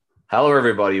Hello,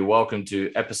 everybody. Welcome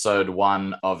to episode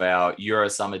 1 of our Euro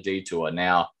Summer Detour.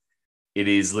 Now, it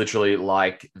is literally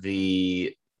like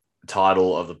the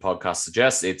title of the podcast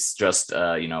suggests. It's just,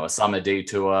 a summer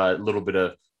detour, a little bit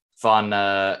of fun,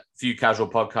 few casual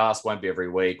podcasts. Won't be every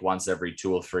week, once every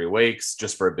 2 or 3 weeks,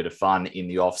 just for a bit of fun in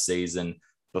the off season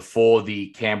before the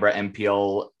Canberra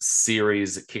NPL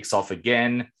series kicks off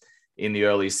again in the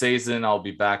early season. I'll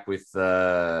be back with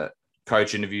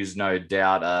coach interviews, no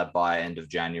doubt, by end of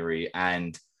January.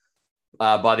 And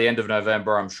by the end of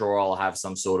November, I'm sure I'll have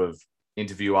some sort of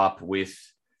interview up with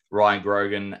Ryan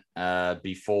Grogan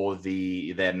before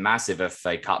their massive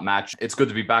FA Cup match. It's good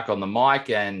to be back on the mic.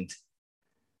 And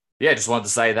yeah, just wanted to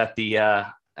say that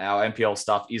our NPL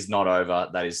stuff is not over.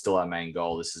 That is still our main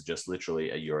goal. This is just literally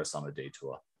a Euro Summer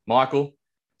Detour. Michael,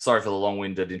 sorry for the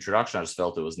long-winded introduction. I just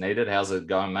felt it was needed. How's it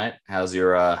going, mate? How's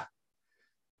your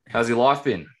life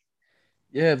been?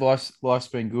 Yeah, life's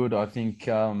been good. I think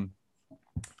the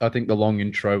long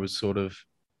intro was sort of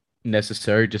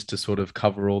necessary just to sort of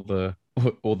cover all the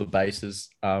bases,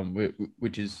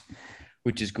 which is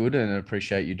good, and I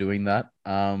appreciate you doing that.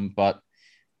 But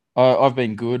I've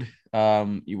been good.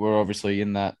 You were obviously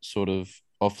in that sort of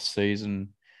off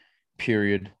season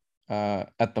period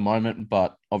at the moment,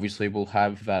 but obviously we'll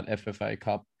have that FFA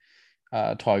Cup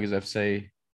Tigers FC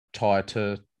tie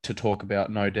to talk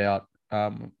about, no doubt,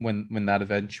 when that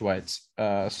eventuates.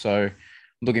 So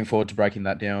looking forward to breaking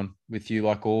that down with you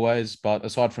like always. But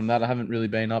aside from that, I haven't really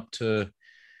been up to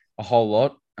a whole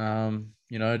lot.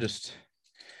 Just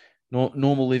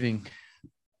normal living,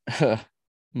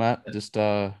 Matt. Just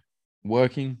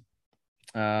working.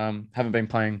 Haven't been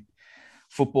playing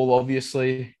football,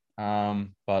 obviously, but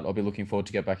I'll be looking forward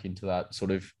to get back into that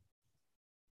sort of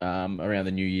around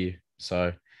the new year.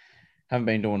 So haven't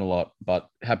been doing a lot, but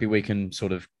happy we can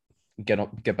sort of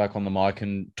get back on the mic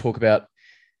and talk about,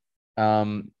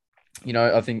 I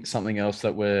think something else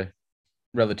that we're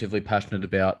relatively passionate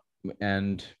about,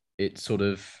 and it sort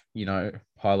of,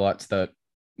 highlights that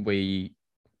we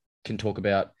can talk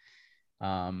about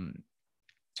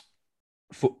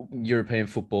European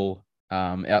football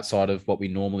outside of what we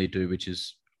normally do, which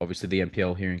is obviously the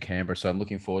NPL here in Canberra. So I'm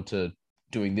looking forward to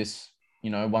doing this,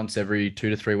 once every 2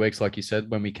 to 3 weeks, like you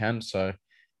said, when we can. So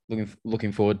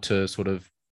looking forward to sort of,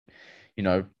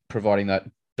 providing that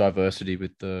diversity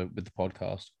with the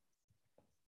podcast.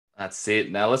 That's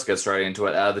it. Now let's get straight into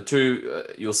it.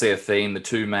 You'll see a theme. The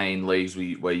two main leagues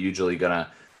we're usually going to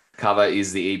cover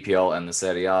is the EPL and the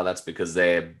Serie A. That's because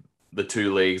they're the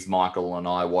two leagues Michael and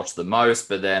I watch the most.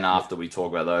 But then after we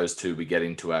talk about those two, we get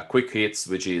into our quick hits,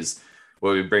 which is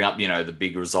where we bring up, the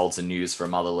big results and news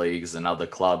from other leagues and other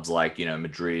clubs like,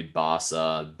 Madrid,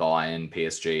 Barca, Bayern,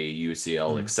 PSG,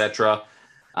 UCL, Mm. etc.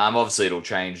 Obviously, it'll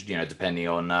change, depending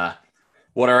on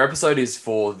what our episode is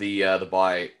for the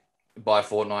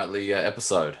bi-fortnightly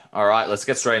episode. All right, let's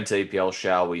get straight into EPL,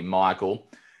 shall we, Michael?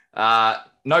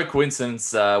 No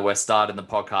coincidence we're starting the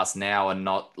podcast now and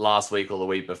not last week or the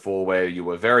week before, where you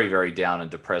were very, very down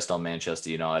and depressed on Manchester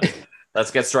United.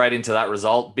 Let's get straight into that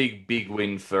result. Big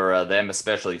win for them,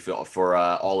 especially for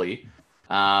Ollie,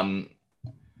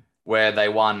 where they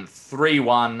won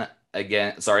 3-1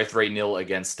 again. Sorry, 3-0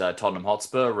 against Tottenham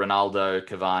Hotspur. Ronaldo,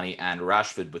 Cavani, and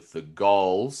Rashford with the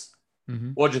goals. Mm-hmm.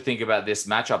 What do you think about this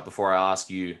matchup? Before I ask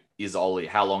you,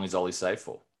 how long is Ollie safe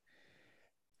for?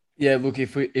 Yeah, look,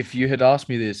 if you had asked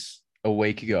me this a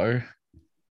week ago,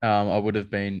 I would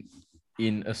have been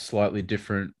in a slightly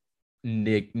different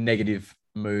negative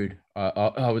mood.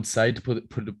 I would say, to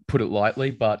put it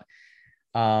lightly, but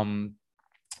um,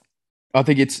 I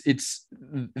think it's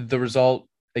the result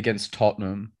against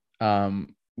Tottenham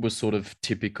was sort of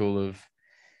typical of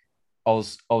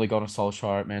Ole Gunnar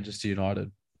Solskjaer at Manchester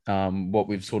United. What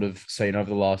we've sort of seen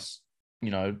over the last,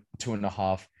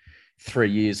 2.5, 3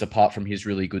 years, apart from his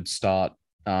really good start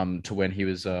to when he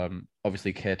was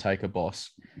obviously caretaker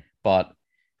boss. But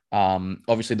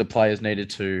obviously the players needed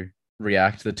to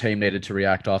react. The team needed to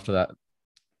react after that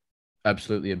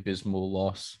absolutely abysmal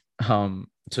loss to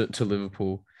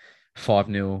Liverpool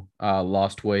 5-0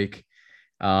 last week.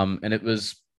 And it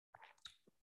was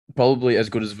probably as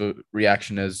good as a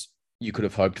reaction as you could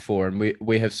have hoped for. And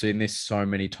we have seen this so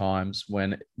many times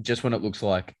when it looks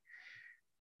like,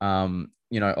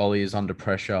 Ollie is under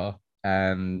pressure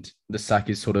and the sack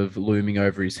is sort of looming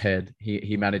over his head,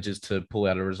 he manages to pull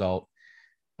out a result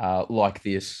like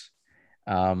this.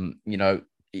 And I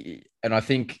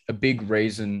think a big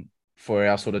reason for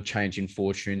our sort of change in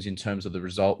fortunes in terms of the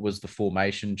result was the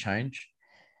formation change.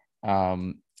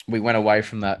 We went away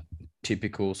from that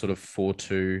typical sort of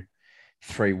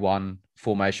 4-2-3-1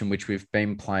 formation, which we've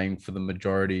been playing for the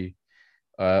majority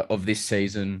of this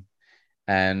season.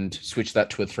 and switch that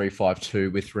to a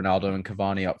 3-5-2 with Ronaldo and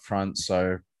Cavani up front.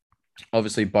 So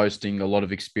obviously boasting a lot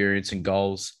of experience and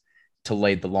goals to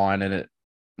lead the line, and it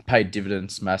paid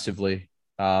dividends massively.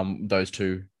 Those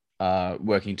two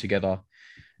working together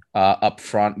up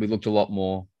front, we looked a lot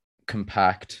more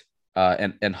compact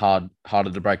and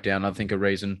harder to break down. I think a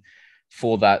reason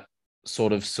for that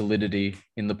sort of solidity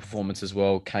in the performance as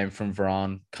well came from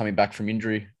Varane coming back from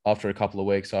injury after a couple of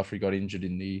weeks after he got injured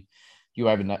in the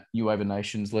UEFA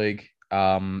Nations League.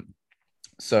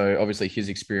 So obviously his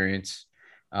experience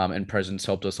and presence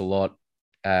helped us a lot.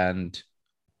 And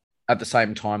at the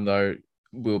same time, though,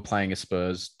 we were playing a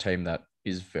Spurs team that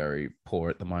is very poor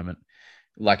at the moment,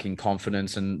 lacking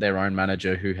confidence, and their own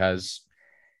manager who has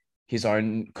his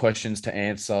own questions to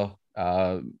answer,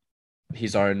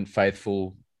 his own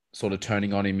faithful sort of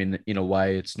turning on him in a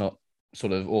way. It's not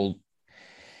sort of all,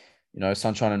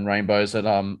 sunshine and rainbows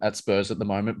at Spurs at the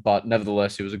moment, but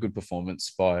nevertheless, it was a good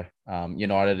performance by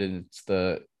United, and it's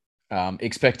the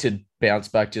expected bounce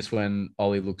back just when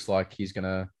Ollie looks like he's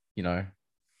gonna,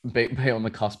 be on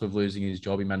the cusp of losing his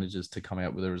job. He manages to come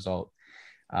out with a result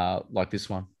like this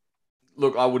one.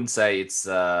 Look, I wouldn't say it's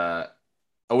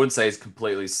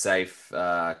completely safe.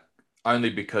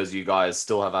 Only because you guys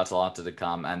still have Atalanta to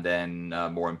come, and then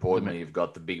more importantly, you've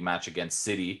got the big match against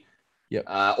City. Yep.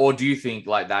 Or do you think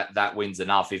like that wins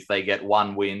enough? If they get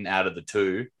one win out of the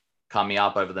two coming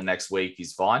up over the next week,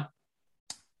 is fine.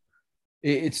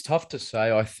 It's tough to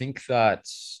say. I think that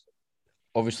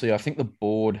obviously, I think the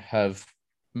board have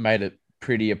made it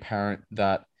pretty apparent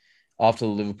that after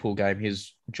the Liverpool game,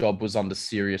 his job was under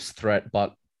serious threat,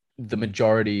 but the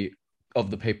majority of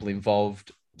the people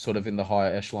involved, sort of in the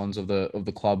higher echelons of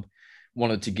the club,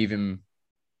 wanted to give him,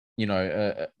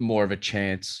 more of a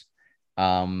chance,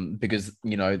 because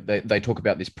they talk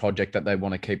about this project that they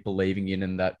want to keep believing in,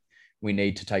 and that we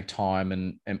need to take time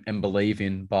and believe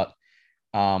in. But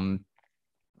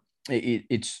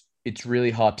it's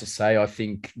really hard to say. I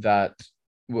think that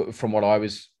from what I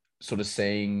was sort of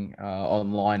seeing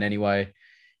online anyway,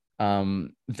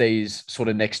 these sort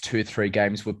of next 2 or 3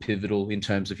 games were pivotal in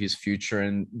terms of his future.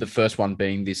 And the first one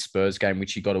being this Spurs game,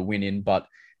 which he got a win in, but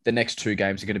the next 2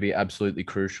 games are going to be absolutely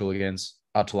crucial against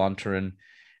Atalanta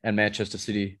and Manchester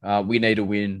City. We need a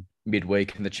win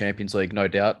midweek in the Champions League, no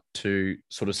doubt, to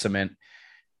sort of cement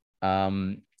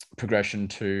progression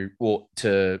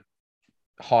to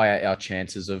higher our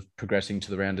chances of progressing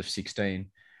to the round of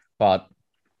 16. But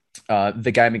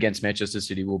the game against Manchester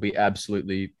City will be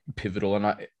absolutely pivotal. And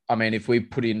I mean, if we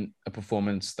put in a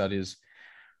performance that is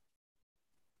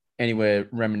anywhere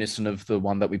reminiscent of the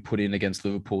one that we put in against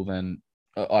Liverpool, then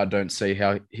I don't see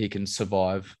how he can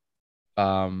survive.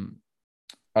 I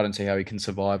don't see how he can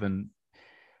survive. And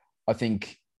I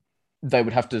think they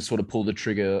would have to sort of pull the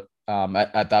trigger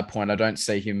at that point. I don't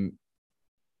see him,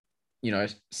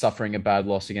 suffering a bad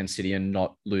loss against City and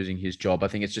not losing his job. I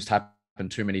think it's just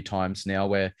happened too many times now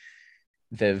where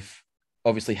they've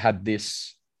obviously had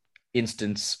this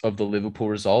instance of the Liverpool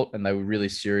result, and they were really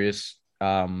serious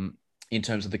in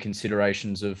terms of the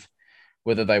considerations of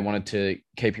whether they wanted to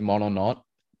keep him on or not.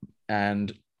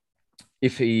 And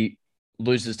if he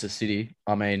loses to City,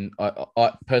 I mean,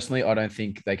 I personally, I don't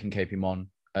think they can keep him on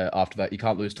after that. You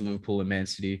can't lose to Liverpool and Man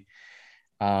City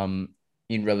in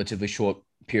relatively short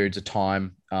periods of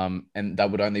time. And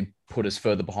that would only put us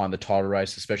further behind the title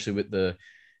race, especially with the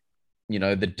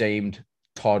deemed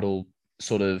title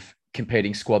sort of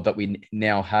competing squad that we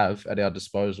now have at our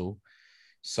disposal.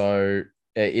 So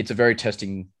it's a very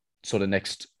testing sort of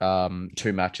next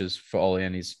 2 matches for Ole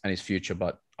and his future.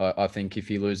 But I think if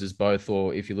he loses both,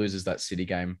 or if he loses that City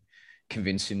game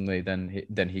convincingly,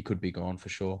 then he could be gone for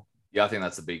sure. Yeah, I think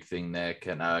that's a big thing there.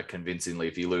 Convincingly,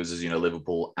 if he loses,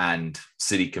 Liverpool and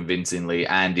City convincingly,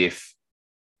 and if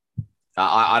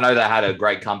I know they had a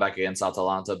great comeback against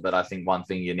Atalanta, but I think one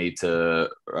thing you need to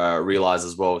realize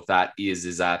as well with that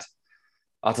is that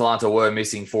Atalanta were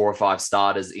missing 4 or 5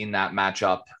 starters in that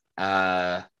matchup.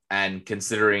 And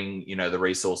considering, the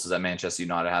resources that Manchester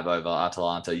United have over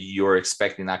Atalanta, you're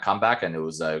expecting that comeback. And it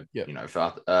was,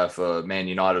 for Man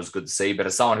United, it was good to see. But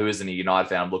as someone who isn't a United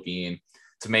fan, I'm looking in,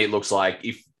 to me, it looks like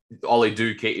if they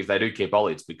do keep Ole,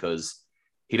 it's because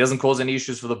he doesn't cause any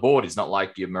issues for the board. He's not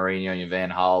like your Mourinho, your Van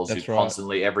Gaals, who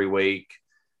constantly every week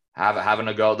having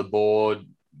a go at the board,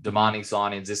 demanding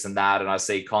signings, this and that. And I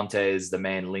see Conte is the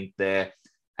man linked there.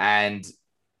 And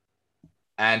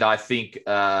I think,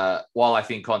 while I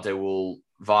think Conte will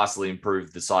vastly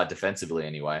improve the side defensively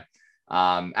anyway,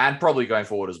 and probably going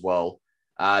forward as well,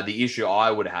 the issue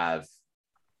I would have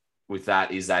with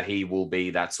that is that he will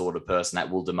be that sort of person that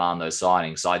will demand those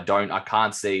signings. So I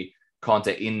can't see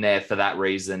Conte in there for that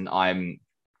reason. I'm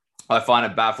I find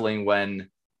it baffling when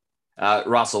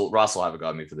Russell have a go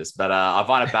at me for this, but I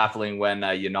find it baffling when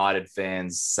United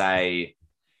fans say,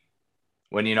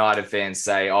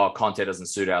 "Oh, Conte doesn't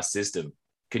suit our system."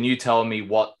 Can you tell me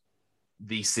what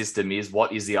the system is?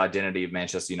 What is the identity of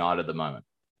Manchester United at the moment?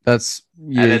 That's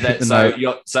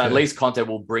so at least Conte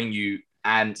will bring you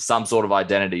and some sort of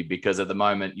identity, because at the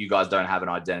moment you guys don't have an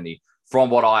identity from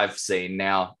what I've seen.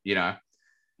 Now,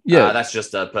 that's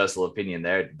just a personal opinion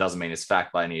there. It doesn't mean it's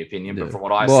fact by any opinion, but from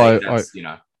what I've seen,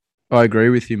 I agree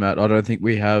with you, Matt. I don't think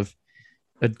we have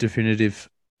a definitive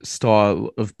style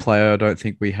of player. I don't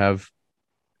think we have,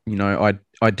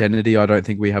 identity. I don't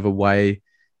think we have a way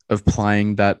of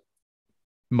playing that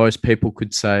most people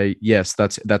could say, yes,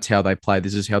 that's how they play.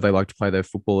 This is how they like to play their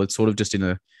football. It's sort of just in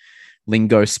a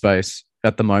lingo space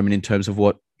at the moment in terms of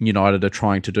what United are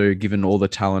trying to do, given all the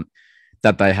talent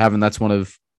that they have. And that's one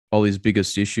of Ollie's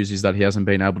biggest issues, is that he hasn't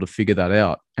been able to figure that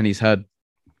out. And he's had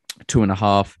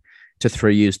 2.5 to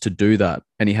 3 years to do that.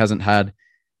 And he hasn't had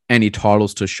any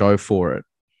titles to show for it.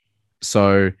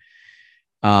 So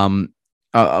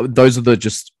those are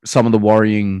just some of the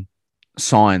worrying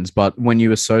signs. But when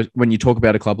you talk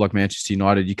about a club like Manchester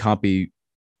United, you can't be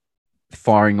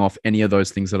firing off any of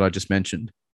those things that I just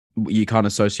mentioned. You can't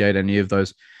associate any of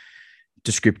those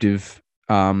descriptive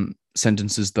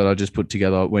sentences that I just put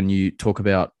together when you talk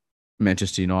about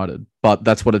Manchester United. But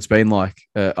that's what it's been like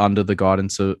under the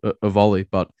guidance of Ollie.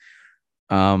 But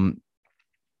I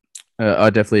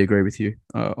definitely agree with you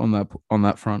on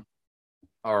that front.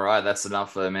 All right, that's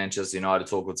enough for Manchester United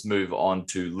talk. Let's move on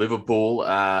to Liverpool.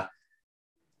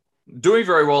 Doing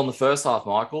very well in the first half,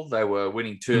 Michael. They were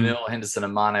winning 2-0, Henderson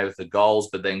and Mane with the goals,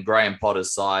 but then Graham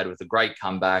Potter's side with a great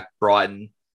comeback,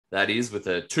 Brighton, that is, with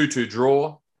a 2-2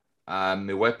 draw,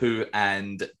 Mwepu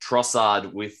and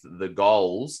Trossard with the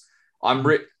goals.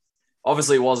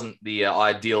 Obviously, it wasn't the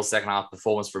ideal second half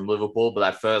performance from Liverpool, but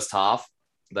that first half,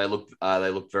 they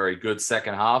looked very good.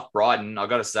 Second half, Brighton, I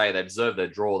got to say, they deserved their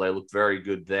draw. They looked very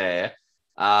good there.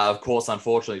 Of course,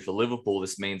 unfortunately for Liverpool,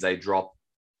 this means they drop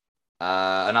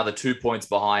another 2 points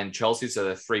behind Chelsea, so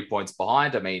they're 3 points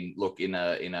behind. I mean, look,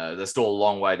 there's still a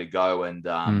long way to go, and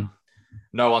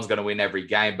no one's going to win every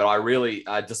game. But I really,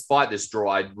 despite this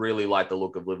draw, I really like the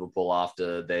look of Liverpool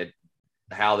after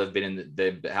how they've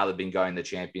been going in the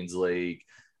Champions League.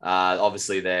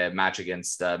 Obviously, their match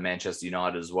against Manchester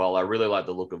United as well. I really like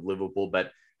the look of Liverpool, but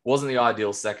it wasn't the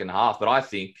ideal second half. But I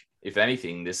think, if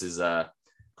anything, this is a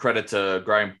credit to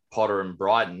Graham Potter and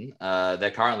Brighton.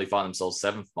 They currently find themselves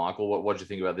seventh, Michael. What do you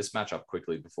think about this matchup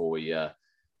quickly before we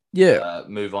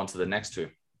move on to the next two?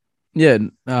 Yeah,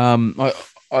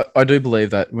 I do believe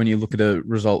that when you look at a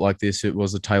result like this, it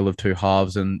was a tale of two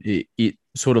halves, and it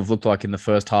sort of looked like in the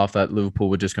first half that Liverpool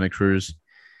were just going to cruise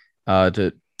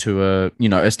to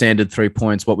a standard 3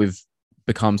 points, what we've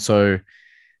become so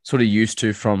sort of used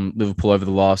to from Liverpool over the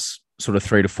last sort of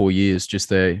 3 to 4 years, just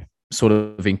their sort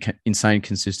of insane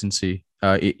consistency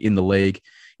in the league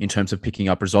in terms of picking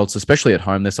up results, especially at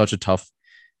home. They're such a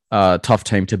tough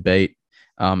team to beat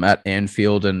at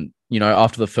Anfield. And,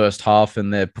 after the first half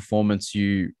and their performance,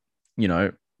 you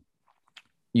were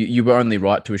only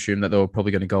right to assume that they were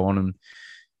probably going to go on and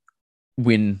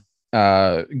win,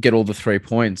 get all the 3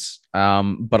 points.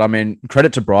 But I mean,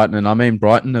 credit to Brighton. And I mean,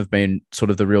 Brighton have been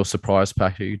sort of the real surprise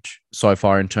package so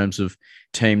far in terms of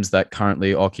teams that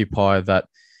currently occupy that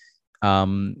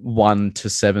 1 to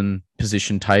 7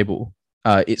 position table.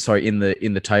 In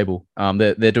the table.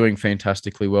 They're doing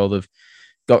fantastically well. They've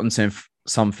gotten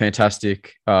some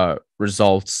fantastic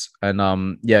results,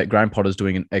 and Graham Potter's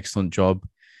doing an excellent job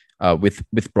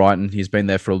with Brighton. He's been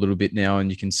there for a little bit now, and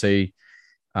you can see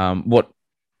what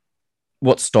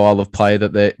style of play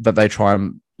that they try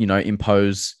and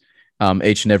impose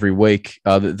each and every week.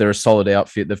 They're a solid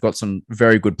outfit. They've got some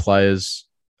very good players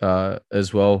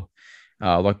as well.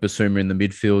 Like Basuma in the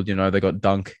midfield, they got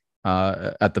Dunk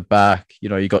at the back.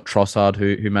 You got Trossard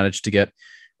who managed to get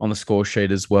on the score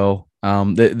sheet as well.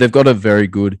 They've got a very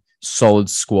good, solid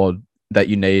squad that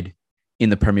you need in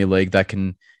the Premier League that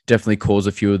can definitely cause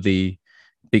a few of the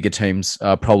bigger teams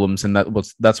problems, and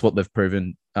that's what they've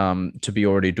proven to be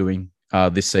already doing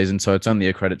this season. So it's only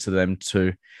a credit to them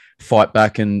to fight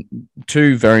back, and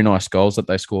 2 very nice goals that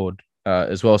they scored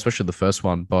as well, especially the first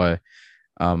one by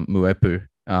Mwepu.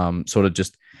 Sort of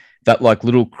just that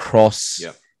little cross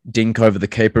dink over the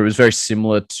keeper. It was very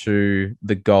similar to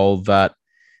the goal that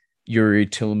Yuri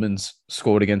Tillmans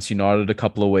scored against United a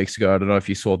couple of weeks ago. I don't know if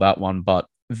you saw that one, but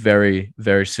very,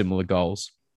 very similar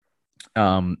goals.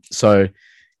 So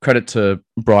credit to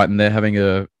Brighton. They're having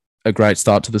a great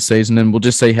start to the season, and we'll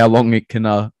just see how long it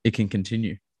can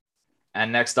continue.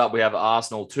 And next up, we have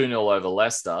Arsenal 2-0 over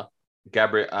Leicester.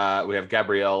 we have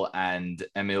Gabriel and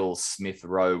Emil Smith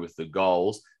Rowe with the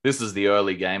goals. This is the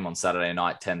early game on Saturday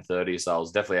night, 10:30. So I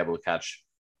was definitely able to catch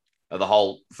the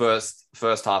whole first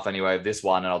half anyway of this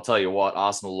one. And I'll tell you what,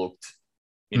 Arsenal looked,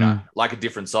 like a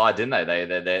different side, didn't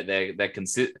they?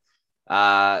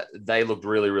 They looked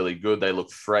really, really good. They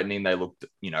looked threatening. They looked,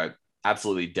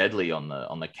 absolutely deadly on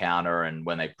the counter. And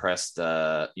when they pressed,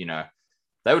 they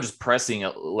were just pressing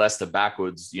Leicester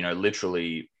backwards,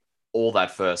 literally all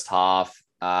that first half.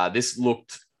 This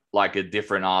looked like a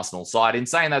different Arsenal side. In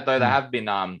saying that, though, they have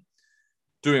been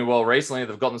doing well recently.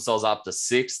 They've got themselves up to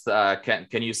sixth.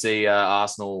 Can you see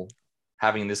Arsenal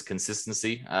having this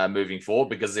consistency moving forward?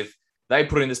 Because if they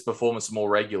put in this performance more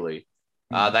regularly,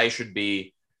 they should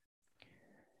be.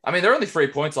 I mean, they're only 3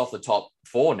 points off the top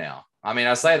four now. I mean,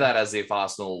 I say that as if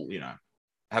Arsenal,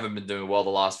 haven't been doing well the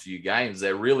last few games.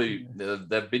 They've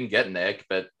been getting there,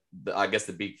 but I guess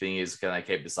the big thing is, can they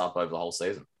keep this up over the whole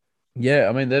season? Yeah,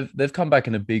 I mean, they've come back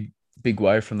in a big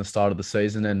way from the start of the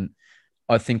season, and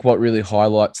I think what really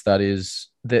highlights that is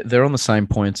they're on the same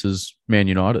points as Man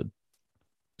United.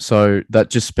 So that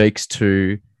just speaks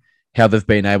to how they've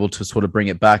been able to sort of bring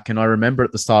it back. And I remember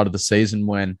at the start of the season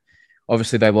when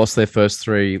obviously they lost their first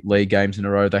 3 league games in a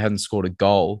row, they hadn't scored a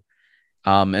goal.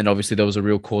 And obviously there was a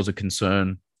real cause of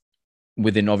concern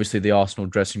within obviously the Arsenal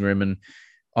dressing room. And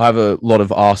I have a lot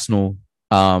of Arsenal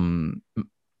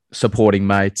supporting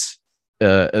mates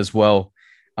as well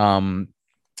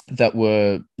that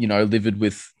were, livid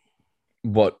with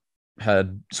what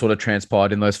had sort of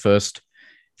transpired in those first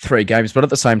 3 games. But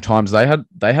at the same time, they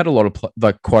had a lot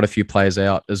of quite a few players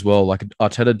out as well. Like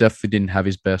Arteta definitely didn't have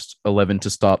his best 11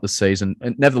 to start the season.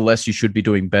 And nevertheless, you should be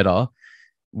doing better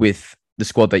with the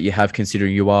squad that you have,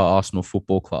 considering you are Arsenal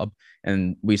Football Club,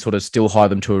 and we sort of still hold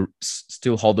them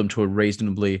to a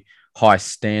reasonably high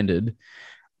standard.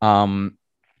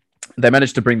 They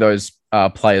managed to bring those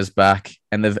players back,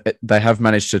 and they have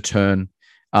managed to turn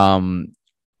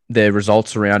their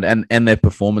results around and their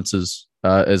performances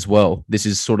as well. This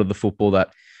is sort of the football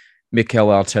that Mikel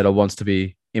Arteta wants to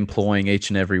be employing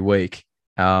each and every week,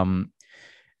 and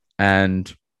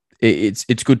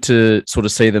it's good to sort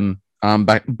of see them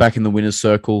back in the winners'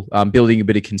 circle, building a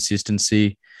bit of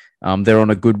consistency. They're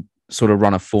on a good sort of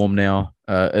run of form now,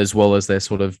 as well as they're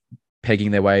sort of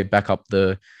pegging their way back up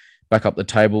the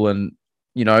table. And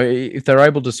if they're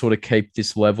able to sort of keep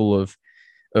this level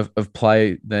of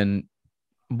play, then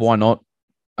why not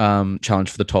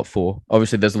challenge for the top 4?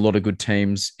 Obviously, there's a lot of good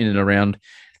teams in and around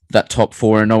that top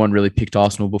 4, and no one really picked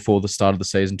Arsenal before the start of the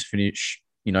season to finish,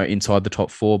 inside the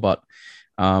top 4. But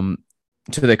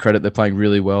to their credit, they're playing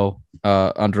really well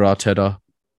under Arteta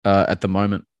at the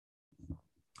moment.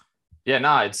 Yeah,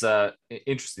 no, it's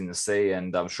interesting to see,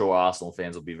 and I'm sure Arsenal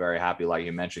fans will be very happy, like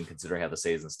you mentioned, considering how the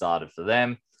season started for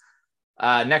them.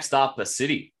 Next up,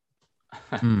 City.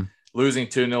 Losing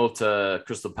 2-0 to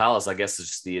Crystal Palace, I guess, is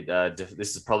just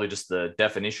this is probably just the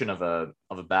definition of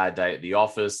a bad day at the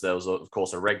office. There was, of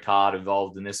course, a red card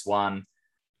involved in this one.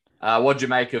 What did you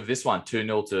make of this one,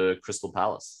 2-0 to Crystal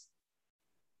Palace?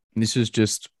 This is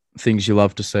just things you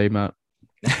love to see, Matt.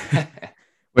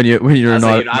 when you're a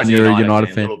United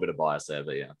fan. A little bit of bias there,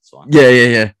 but yeah, it's fine.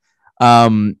 Yeah.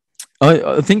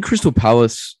 I think Crystal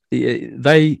Palace,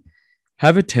 they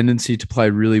have a tendency to play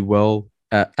really well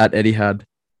at Etihad.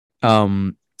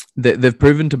 They've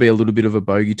proven to be a little bit of a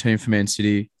bogey team for Man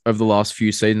City over the last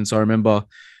few seasons. I remember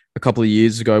a couple of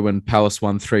years ago when Palace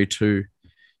won 3-2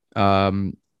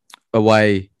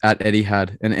 away at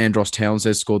Etihad, and Andros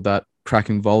Townsend scored that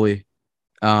cracking volley.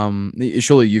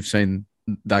 Surely you've seen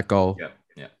that goal.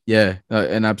 Yeah,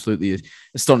 an absolutely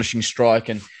astonishing strike.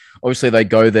 And obviously they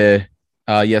go there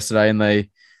yesterday, and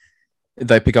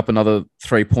they pick up another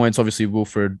 3 points. Obviously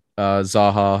Wilfred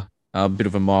Zaha, a bit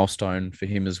of a milestone for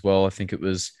him as well. I think it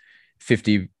was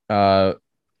 50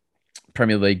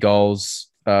 Premier League goals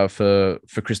for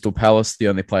Crystal Palace, the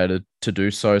only player to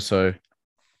do so. So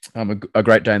a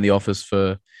great day in the office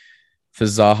for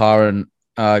Zaha.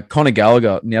 And Conor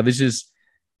Gallagher. Now, this is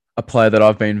a player that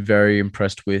I've been very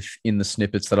impressed with in the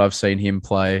snippets that I've seen him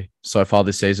play so far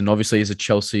this season. Obviously, he's a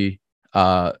Chelsea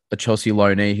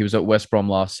loanee. He was at West Brom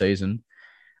last season.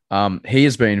 He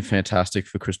has been fantastic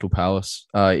for Crystal Palace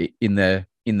in their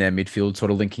midfield,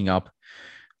 sort of linking up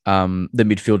the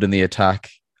midfield and the attack.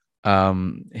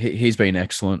 He's been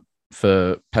excellent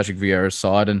for Patrick Vieira's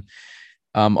side, and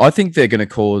I think they're going to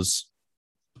cause,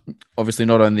 obviously,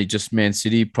 not only just Man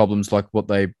City problems like what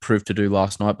they proved to do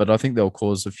last night, but I think they'll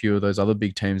cause a few of those other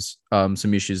big teams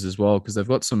some issues as well, because they've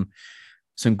got some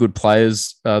good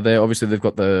players there. Obviously, they've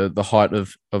got the height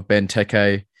of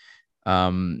Benteke.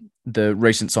 the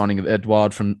recent signing of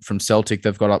Edouard from Celtic,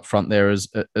 they've got up front there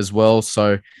as well.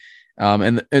 So,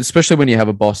 and especially when you have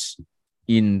a boss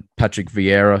in Patrick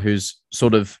Vieira, who's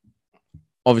sort of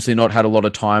obviously not had a lot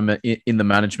of time in the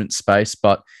management space,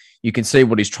 but you can see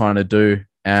what he's trying to do,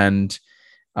 and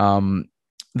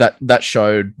that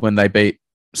showed when they beat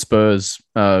Spurs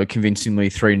convincingly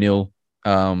 3-0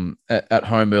 at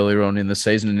home earlier on in the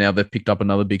season, and now they've picked up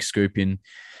another big scoop in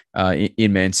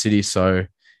Man City. So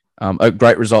a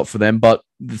great result for them. But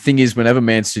the thing is, whenever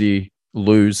Man City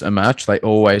lose a match, they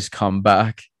always come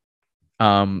back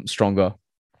stronger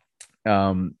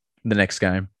the next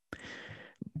game.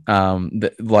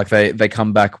 Like they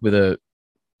come back with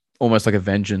almost like a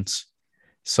vengeance.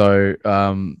 So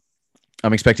I'm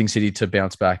expecting City to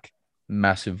bounce back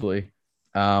massively.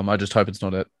 I just hope it's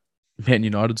not at Man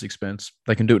United's expense.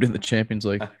 They can do it in the Champions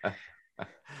League.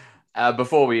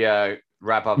 Before we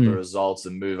wrap up the results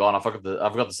and move on, I forgot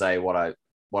to say what I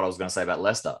was going to say about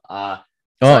Leicester.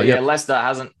 Leicester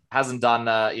hasn't done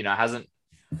hasn't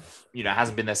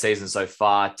been their season so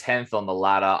far. 10th on the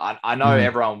ladder. I know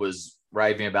everyone was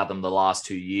raving about them the last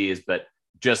 2 years, but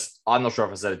I'm not sure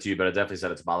if I said it to you, but I definitely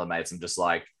said it to my other mates. I'm just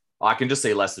like, I can just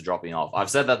see Leicester dropping off. I've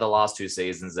said that the last 2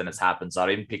 seasons and it's happened. So I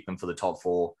didn't pick them for the top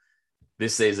 4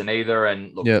 this season either.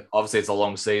 And look, Obviously it's a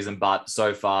long season, but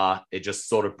so far it just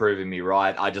sort of proving me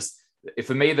right.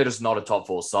 For me, they're just not a top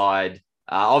 4 side.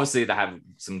 Obviously they have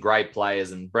some great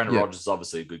players, and Brendan Rodgers is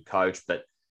obviously a good coach, but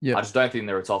I just don't think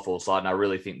they're a top 4 side. And I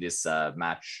really think this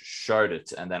match showed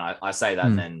it. And then I say that,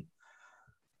 and then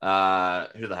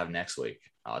who do they have next week?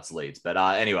 Oh, it's Leeds. But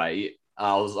anyway,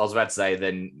 I was about to say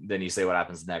then you see what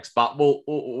happens next. But we'll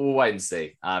wait and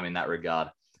see in that regard.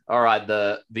 All right,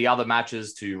 the other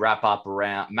matches to wrap up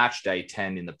around match day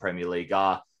 10 in the Premier League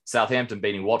are Southampton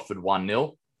beating Watford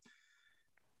 1-0.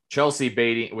 Chelsea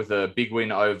beating with a big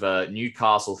win over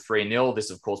Newcastle 3-0.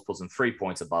 This, of course, puts them 3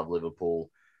 points above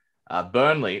Liverpool.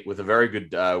 Burnley with a very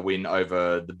good win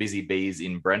over the Busy Bees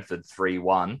in Brentford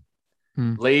 3-1.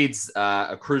 Leeds,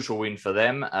 a crucial win for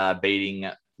them, beating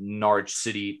Norwich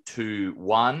City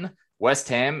 2-1. West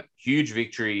Ham, huge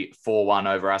victory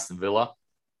 4-1 over Aston Villa.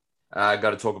 Got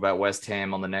to talk about West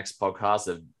Ham on the next podcast.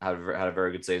 They've had a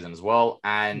very good season as well.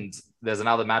 And there's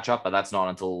another matchup, but that's not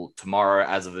until tomorrow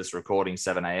as of this recording,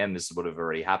 7 a.m. This would have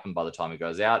already happened by the time it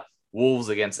goes out. Wolves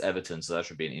against Everton, so that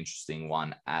should be an interesting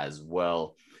one as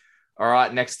well. All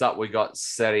right, next up we got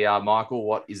Serie A. Michael,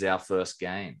 what is our first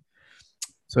game?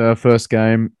 So our first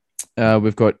game,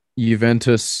 we've got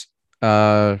Juventus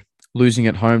losing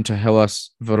at home to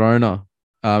Hellas Verona.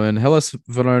 And Hellas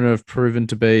Verona have proven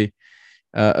to be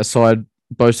a side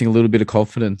boasting a little bit of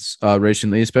confidence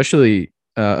recently, especially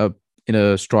in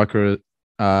a striker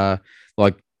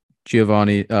like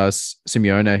Giovanni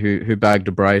Simeone, who bagged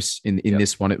a brace in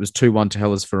this one. It was 2-1 to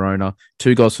Hellas Verona,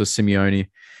 2 goals for Simeone.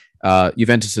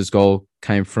 Juventus's goal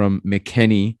came from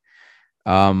McKennie.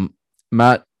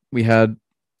 Matt, we had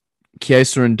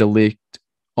Chiesa and De Ligt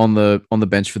on the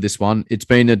bench for this one. It's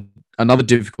been another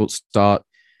difficult start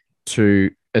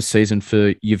to a season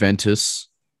for Juventus.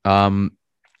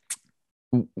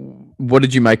 What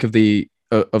did you make of the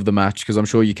match? Because I'm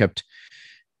sure you kept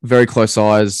very close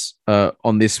eyes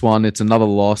on this one. It's another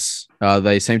loss.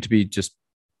 They seem to be just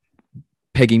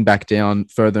pegging back down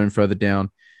further and further down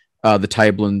the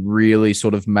table, and really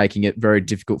sort of making it very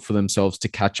difficult for themselves to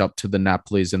catch up to the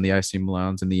Napolis and the AC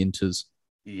Milans and the Inters.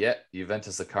 Yeah,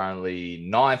 Juventus are currently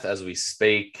 9th as we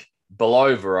speak,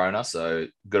 below Verona, so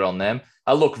good on them.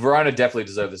 Look, Verona definitely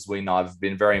deserve this win. I've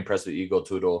been very impressed with Igor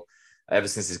Tudor ever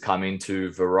since he's come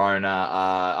into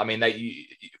Verona.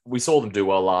 We saw them do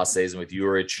well last season with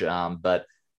Juric, but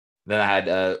then I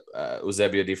had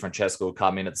Eusebio Di Francesco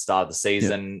come in at the start of the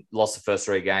season, lost the first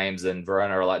 3 games, and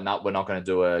Verona are like, no, we're not going to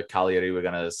do a Cagliari. We're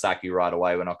going to sack you right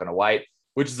away. We're not going to wait,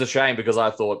 which is a shame because I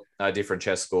thought Di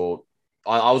Francesco,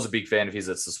 I was a big fan of his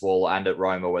at Sassuolo and at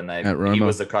Roma when he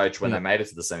was the coach when they made it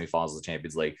to the semifinals of the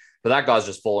Champions League. But that guy's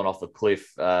just fallen off a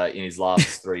cliff in his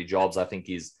last 3 jobs. I think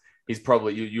he's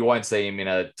probably, you won't see him in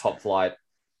a top flight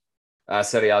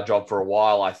Serie A job for a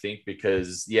while, I think,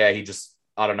 because,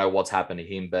 I don't know what's happened to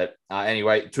him. But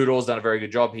anyway, Tudor's done a very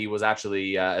good job. He was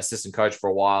actually assistant coach for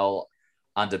a while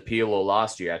under Pirlo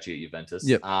last year, actually, at Juventus.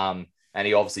 Yep. And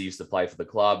he obviously used to play for the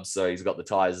club, so he's got the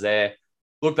ties there.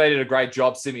 Look, they did a great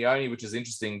job. Simeone, which is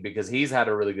interesting because he's had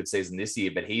a really good season this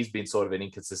year, but he's been sort of an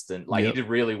inconsistent. He did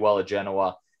really well at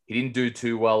Genoa. He didn't do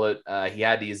too well at. He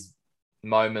had his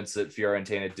moments at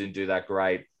Fiorentina, didn't do that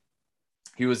great.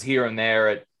 He was here and there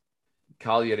at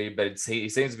Cagliari, but he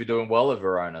seems to be doing well at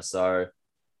Verona. So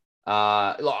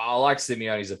I like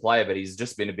Simeone as a player, but he's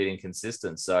just been a bit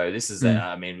inconsistent. So this is,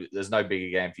 there's no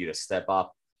bigger game for you to step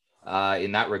up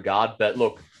in that regard. But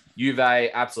look, Juve,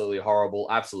 absolutely horrible,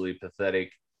 absolutely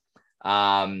pathetic.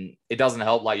 It doesn't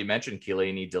help, like you mentioned,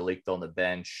 Chiellini, De Ligt on the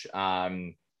bench.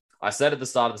 I said at the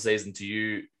start of the season to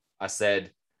you, I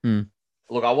said,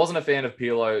 look, I wasn't a fan of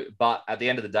Pirlo, but at the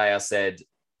end of the day, I said,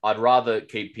 I'd rather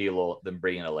keep Pirlo than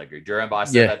bring in Allegri. Do you remember I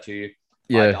said that to you?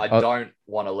 Yeah. I don't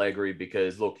want Allegri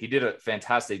because, look, he did a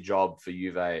fantastic job for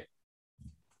Juve.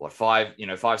 What,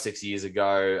 5-6 years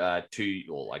ago, 2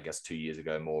 years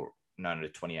ago, more, no,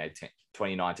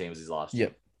 2019 was his last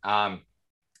year.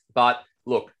 But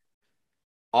look,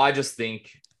 I just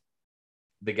think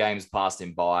the game's passed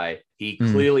him by. He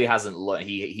clearly hasn't learned.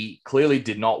 He clearly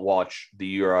did not watch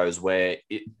the Euros where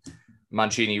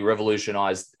Mancini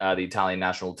revolutionized the Italian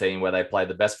national team, where they played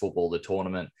the best football of the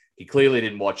tournament. He clearly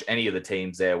didn't watch any of the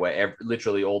teams there where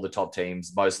literally all the top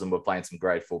teams, most of them were playing some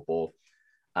great football.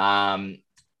 And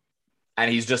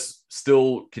he's just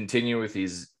still continuing with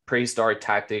his prehistoric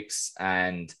tactics.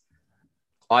 And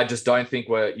I just don't think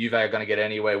Juve are going to get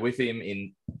anywhere with him.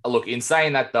 In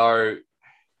saying that though,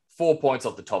 4 points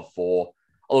off the top four.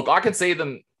 Look, I can see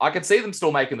them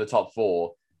still making the top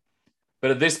four,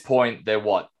 but at this point, they're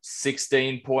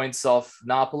 16 points off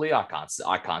Napoli. I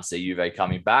can't see Juve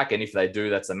coming back, and if they do,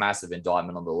 that's a massive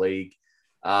indictment on the league.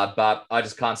 But I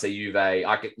just can't see Juve.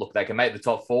 They can make the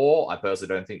top four. I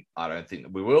personally don't think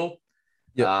that we will.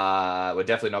 We're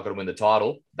definitely not going to win the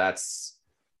title. That's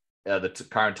the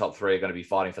current top three are going to be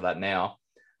fighting for that now.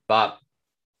 But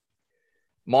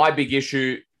my big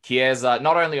issue, Chiesa,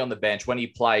 not only on the bench, when he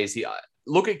plays,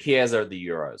 look at Chiesa at the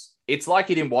Euros. It's like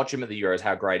he didn't watch him at the Euros,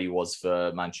 how great he was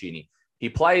for Mancini. He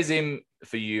plays him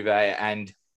for Juve,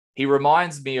 and he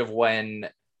reminds me of when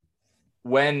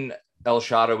El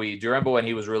Shaarawy, do you remember when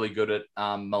he was really good at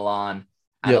Milan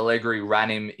and Allegri ran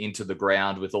him into the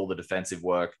ground with all the defensive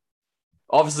work?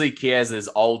 Obviously, Chiesa is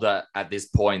older at this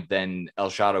point than El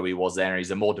Shaarawy was then, and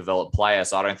he's a more developed player,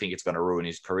 so I don't think it's going to ruin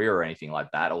his career or anything like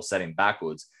that or set him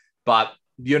backwards. But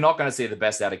you're not going to see the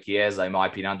best out of Chiesa, in my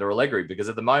opinion, under Allegri, because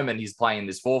at the moment he's playing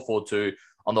this 4-4-2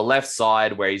 on the left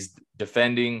side where he's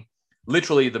defending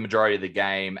literally the majority of the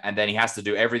game, and then he has to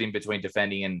do everything between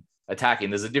defending and attacking.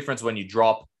 There's a difference when you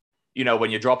drop,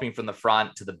 when you're dropping from the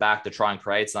front to the back to try and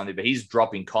create something, but he's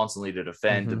dropping constantly to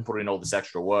defend and put in all this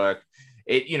extra work.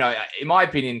 In my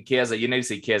opinion, Chiesa, you need to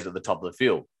see Chiesa at the top of the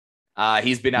field.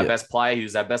 He's been our best player. He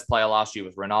was our best player last year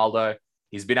with Ronaldo.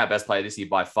 He's been our best player this year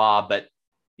by far, but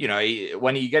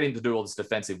when you get him to do all this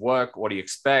defensive work, what do you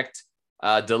expect?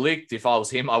 De Ligt, if I was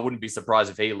him, I wouldn't be surprised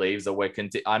if he leaves.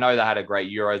 I know they had a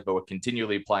great Euros, but we're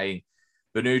continually playing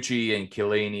Bonucci and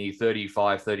Chiellini,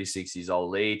 35, 36 years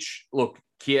old each. Look,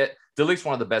 De Ligt's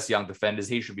one of the best young defenders.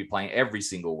 He should be playing every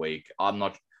single week. I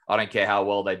don't care how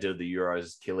well they did the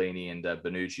Euros, Chiellini and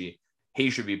Bonucci. He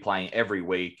should be playing every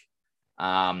week.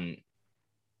 So,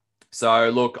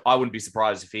 look, I wouldn't be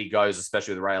surprised if he goes,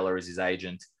 especially with Raiola as his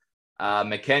agent.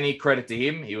 McKennie, credit to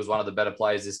him. He was one of the better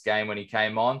players this game when he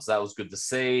came on, so that was good to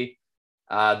see.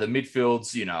 The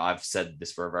midfields, I've said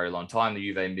this for a very long time, the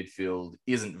Juve midfield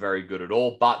isn't very good at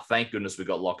all, but thank goodness we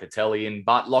got Locatelli in.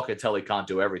 But Locatelli can't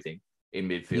do everything in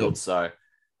midfield, so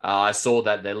I saw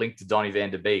that they're linked to Donny van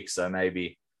der Beek, so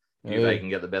maybe Juve can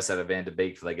get the best out of Van der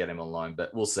Beek if they get him on loan,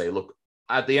 but we'll see. Look,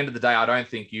 at the end of the day, I don't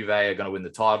think Juve are going to win the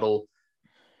title.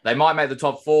 They might make the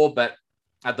top four, but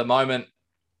at the moment,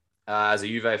 as a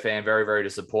Juve fan, very, very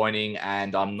disappointing.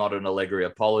 And I'm not an Allegri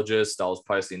apologist. I was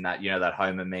posting that, that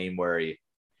Homer meme where he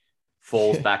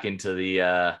falls back into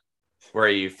the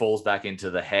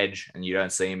hedge and you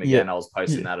don't see him again. I was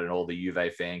posting that in all the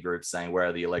Juve fan groups saying, where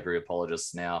are the Allegri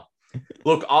apologists now?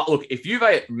 Look, if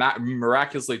Juve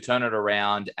miraculously turn it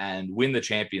around and win the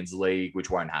Champions League, which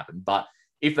won't happen, but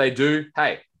if they do,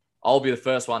 hey, I'll be the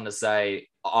first one to say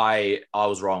I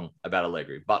was wrong about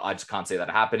Allegri, but I just can't see that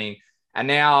happening. And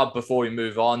now, before we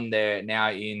move on, they're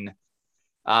now in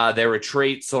their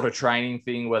retreat sort of training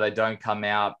thing where they don't come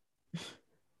out,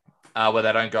 where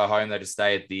they don't go home. They just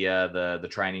stay at the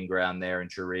training ground there in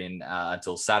Turin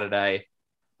until Saturday.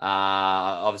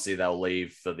 Obviously, they'll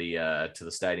leave for to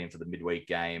the stadium for the midweek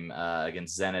game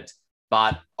against Zenit.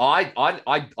 But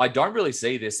I don't really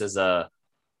see this as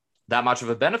that much of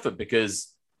a benefit because,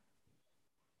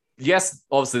 yes,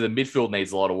 obviously the midfield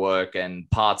needs a lot of work and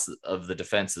parts of the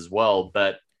defense as well,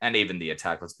 and even the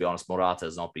attack, let's be honest, Morata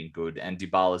has not been good and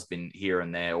Dybala's been here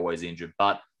and there, always injured.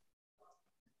 But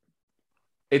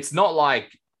it's not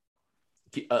like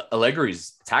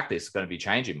Allegri's tactics are going to be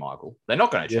changing, Michael. They're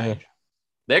not going to change.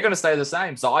 They're going to stay the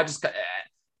same. So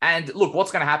and look,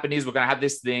 what's going to happen is we're going to have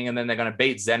this thing and then they're going to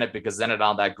beat Zenit because Zenit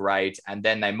aren't that great. And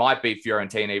then they might beat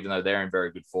Fiorentina, even though they're in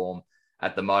very good form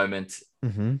at the moment.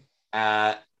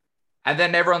 And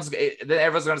then everyone's going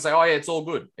to say, oh, yeah, it's all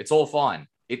good. It's all fine.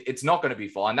 It's not going to be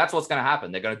fine. That's what's going to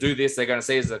happen. They're going to do this. They're going to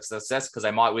see it as a success because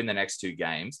they might win the next two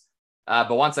games.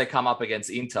 But once they come up against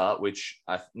Inter,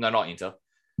 not Inter.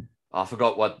 I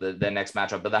forgot what their next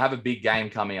matchup, but they have a big game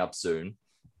coming up soon.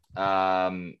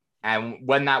 And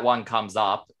when that one comes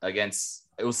up against,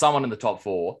 it was someone in the top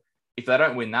four. If they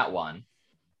don't win that one,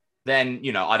 then,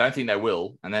 I don't think they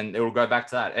will. And then it will go back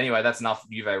to that. Anyway, that's enough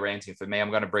Juve ranting for me. I'm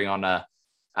going to bring on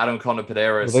Adam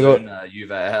Conopedera soon.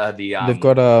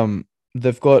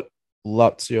 They've got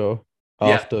Lazio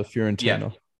after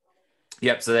Fiorentina.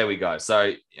 Yep. So there we go.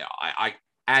 So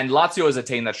and Lazio is a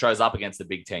team that shows up against the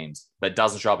big teams, but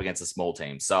doesn't show up against the small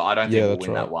teams. So I don't think we'll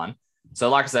win that one. So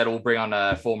like I said, we'll bring on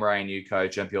a former ANU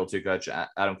coach, MPL2 coach,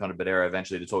 Adam Conopedera,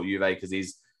 eventually to talk Juve because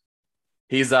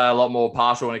he's a lot more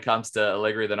partial when it comes to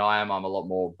Allegri than I am. I'm a lot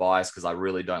more biased because I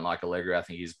really don't like Allegri. I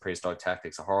think his prehistoric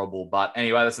tactics are horrible. But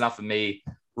anyway, that's enough for me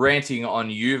ranting on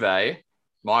Juve.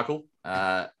 Michael,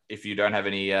 if you don't have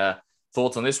any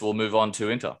thoughts on this, we'll move on to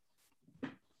Inter.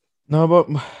 No, but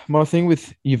my thing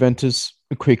with Juventus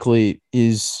quickly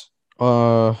is,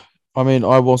 I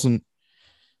wasn't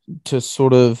to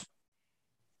sort of,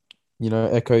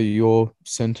 echo your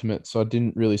sentiments. I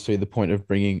didn't really see the point of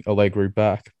bringing Allegri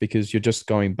back because you're just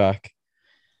going back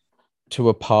to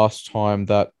a past time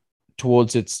that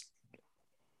towards its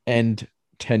end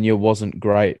tenure wasn't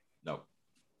great. No.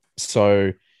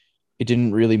 So it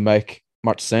didn't really make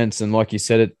much sense. And like you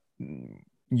said,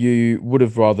 you would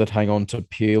have rather hang on to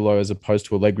Pirlo as opposed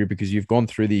to Allegri because you've gone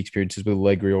through the experiences with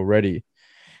Allegri already.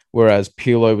 Whereas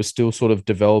Pirlo was still sort of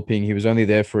developing. He was only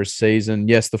there for a season.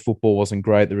 Yes, the football wasn't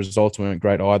great. The results weren't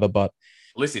great either, but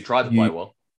at least he tried to play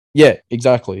well. Yeah,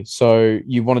 exactly. So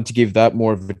you wanted to give that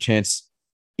more of a chance.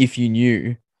 If you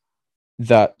knew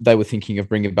that they were thinking of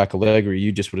bringing back Allegri,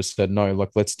 you just would have said, no,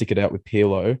 like, let's stick it out with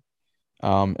Pirlo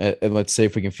and let's see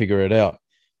if we can figure it out.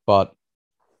 But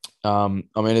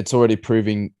it's already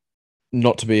proving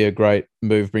not to be a great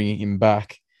move bringing him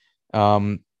back.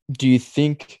 Do you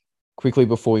think, quickly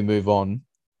before we move on,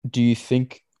 do you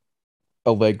think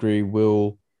Allegri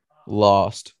will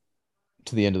last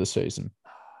to the end of the season?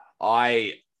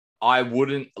 I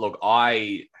wouldn't. Look,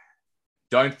 I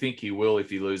don't think he will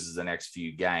if he loses the next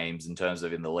few games in terms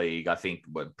of in the league. I think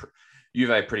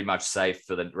Juve pretty much safe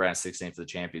for the round 16 for the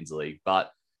Champions League. But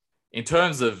in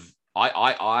terms of,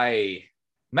 I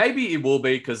maybe it will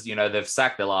be because, they've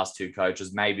sacked their last two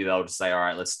coaches. Maybe they'll just say, all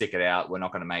right, let's stick it out. We're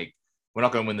not going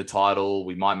to win the title.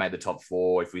 We might make the top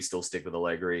four if we still stick with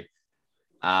Allegri.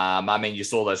 You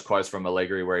saw those quotes from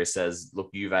Allegri where he says,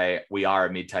 look, Juve, we are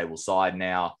a mid-table side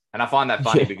now. And I find that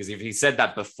funny because if he said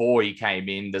that before he came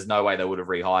in, there's no way they would have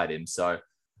rehired him. So,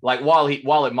 while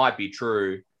it might be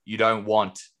true, you don't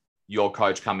want your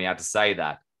coach coming out to say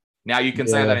that. Now, you can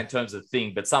say that in terms of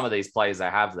thing, but some of these players they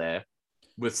have there,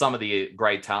 with some of the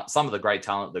great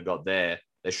talent they've got there,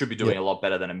 they should be doing a lot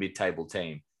better than a mid-table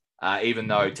team. Even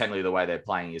though technically the way they're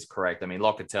playing is correct.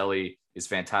 Locatelli is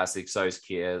fantastic. So is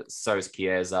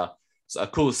Chiesa. So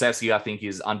Kulusevski, I think,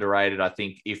 is underrated. I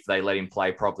think if they let him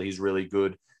play properly, he's really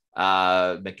good.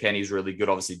 McKennie's really good.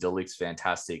 Obviously, De Ligt's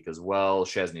fantastic as well.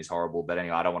 Szczesny's horrible. But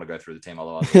anyway, I don't want to go through the team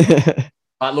otherwise.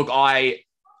 But look, I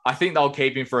think they'll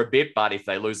keep him for a bit. But if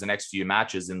they lose the next few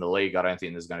matches in the league, I don't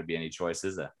think there's going to be any choice,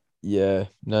 is there? Yeah,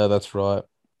 no, that's right.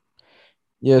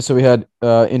 Yeah, so we had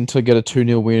Inter get a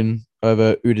 2-0 win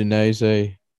over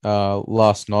Udinese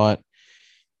last night.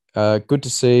 Good to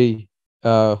see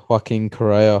Joaquin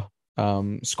Correa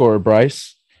score a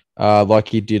brace like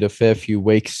he did a fair few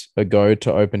weeks ago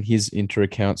to open his Inter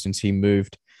account since he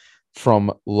moved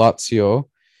from Lazio.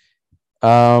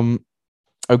 A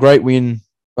great win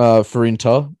for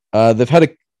Inter. They've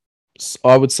had,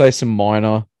 I would say, some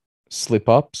minor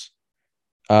slip-ups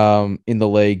in the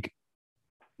league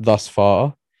thus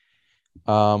far.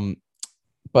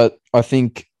 But I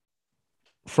think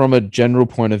from a general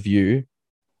point of view,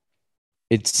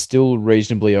 it's still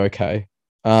reasonably okay.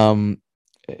 How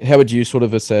would you sort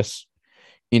of assess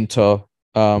Inter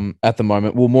at the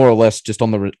moment? Well, more or less just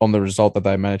on the result that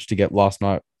they managed to get last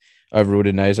night over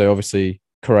Udinese. Obviously,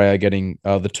 Correa getting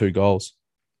the 2 goals.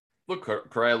 Look,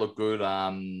 Correa looked good.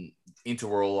 Inter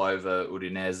were all over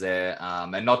Udinese,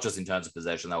 and not just in terms of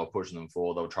possession. They were pushing them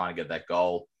forward. They were trying to get that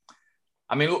goal.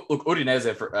 Look, Udinese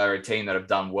are a team that have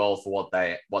done well for what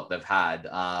they've had.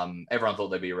 Everyone thought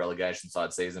they'd be a relegation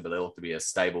side season, but they look to be a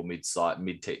stable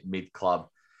mid-table club.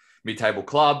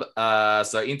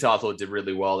 So Inter, I thought, did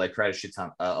really well. They created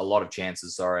a lot of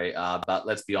chances. But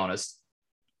let's be honest.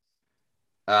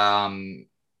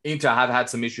 Inter have had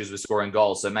some issues with scoring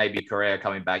goals, so maybe Correa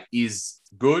coming back is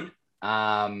good.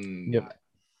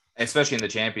 especially in the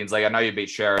Champions League. I know you beat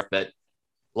Sheriff, but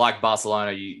like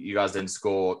Barcelona, you guys didn't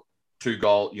score 2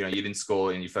 goals. You didn't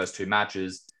score in your first 2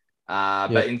 matches.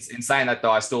 But in saying that,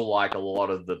 though, I still like a lot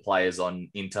of the players on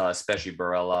Inter, especially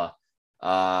Barella.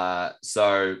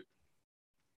 So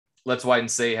let's wait and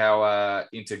see how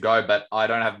Inter go. But I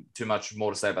don't have too much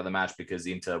more to say about the match because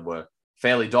Inter were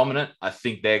fairly dominant. I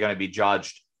think they're going to be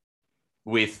judged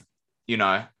with, they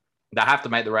have to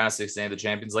make the round of 16 of the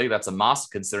Champions League. That's a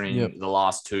must considering the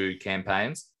last 2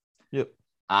 campaigns. Yep.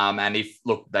 And if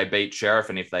they beat Sheriff,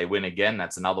 and if they win again,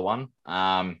 that's another one.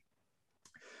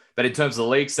 But in terms of the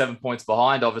league, 7 points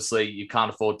behind. Obviously, you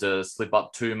can't afford to slip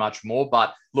up too much more.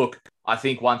 But look, I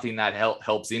think one thing that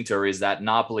helps Inter is that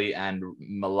Napoli and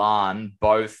Milan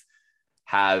both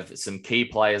have some key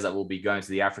players that will be going to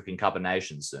the African Cup of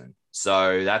Nations soon.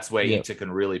 So that's where Inter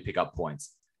can really pick up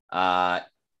points.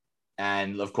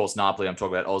 And of course, Napoli, I'm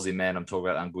talking about Osimhen, I'm talking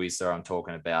about Anguissa, I'm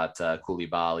talking about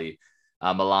Koulibaly.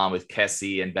 Milan with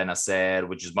Kessie and Benacer,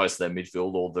 which is most of their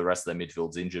midfield. All the rest of their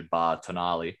midfield's injured, bar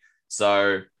Tonali.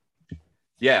 So,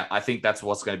 yeah, I think that's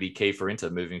what's going to be key for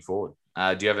Inter moving forward.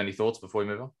 Do you have any thoughts before we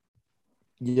move on?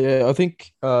 Yeah, I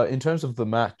think in terms of the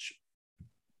match,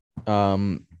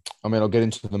 I'll get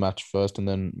into the match first and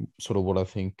then sort of what I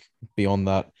think beyond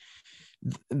that.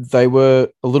 They were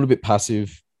a little bit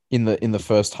passive in the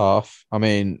first half. I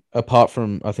mean, apart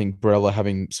from, I think, Barella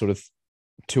having sort of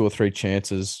 2 or 3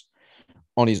 chances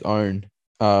on his own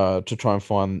to try and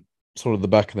find sort of the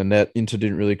back of the net, Inter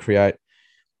didn't really create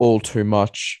all too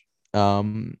much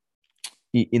in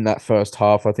that first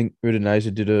half. I think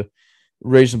Udinese did a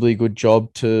reasonably good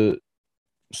job to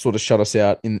sort of shut us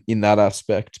out in that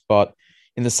aspect. But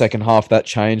in the second half, that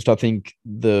changed. I think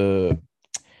the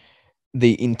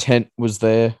intent was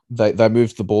there. They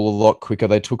moved the ball a lot quicker.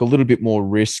 They took a little bit more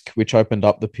risk, which opened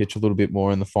up the pitch a little bit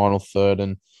more in the final third.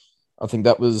 And I think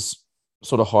that was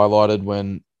sort of highlighted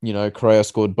when, Correa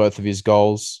scored both of his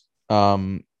goals.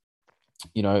 The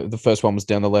first one was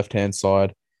down the left-hand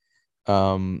side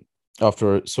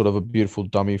after a sort of a beautiful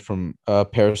dummy from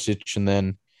Perisic. And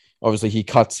then obviously he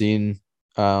cuts in,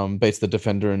 beats the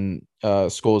defender and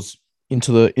scores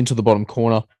into the bottom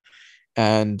corner.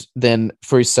 And then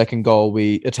for his second goal,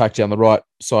 we attacked down the right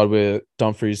side where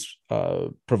Dumfries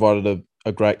provided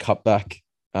a great cutback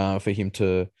for him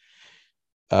to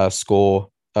score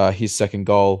his second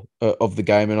goal of the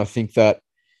game. And I think that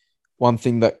one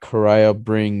thing that Correa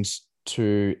brings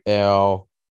to our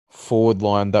forward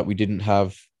line that we didn't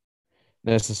have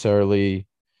necessarily,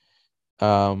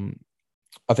 I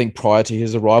think prior to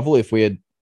his arrival, if we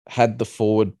had the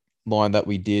forward line that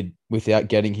we did without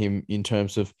getting him in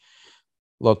terms of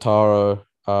Lautaro,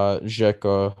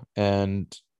 Dzeko,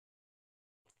 and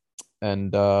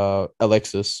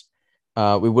Alexis,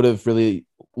 we would have really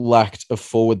lacked a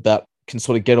forward that can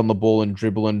sort of get on the ball and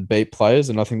dribble and beat players.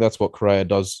 And I think that's what Correa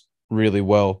does really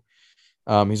well.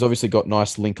 He's obviously got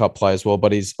nice link-up play as well,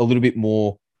 but he's a little bit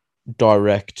more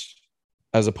direct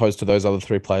as opposed to those other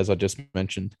 3 players I just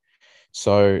mentioned.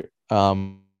 So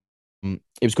it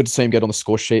was good to see him get on the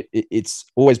score sheet. It's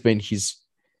always been his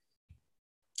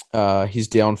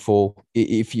downfall.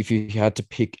 If you had to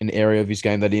pick an area of his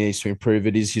game that he needs to improve,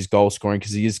 it is his goal scoring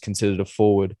because he is considered a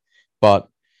forward. But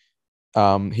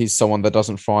he's someone that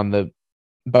doesn't find the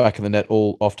back of the net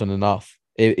all often enough,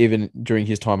 even during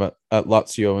his time at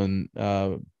Lazio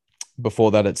and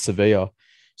before that at Sevilla.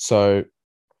 So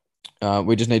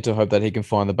we just need to hope that he can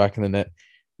find the back of the net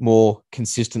more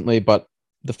consistently. But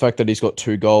the fact that he's got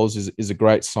 2 goals is a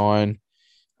great sign.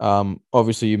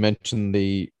 Obviously, you mentioned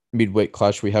the midweek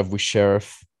clash we have with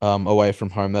Sheriff away from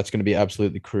home. That's going to be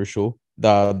absolutely crucial.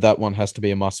 That one has to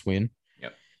be a must win.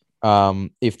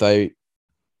 Yep. If they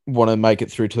want to make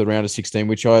it through to the round of 16,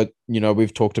 which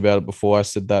we've talked about it before. I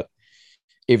said that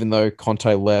even though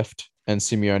Conte left and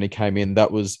Simeone came in,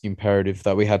 that was imperative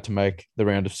that we had to make the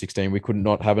round of 16. We could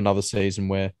not have another season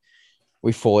where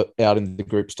we fall out in the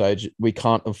group stage. We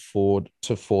can't afford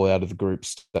to fall out of the group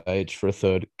stage for a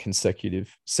 3rd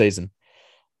consecutive season.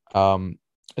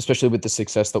 Especially with the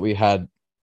success that we had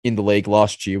in the league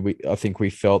last year, I think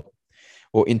we felt,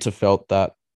 or Inter felt,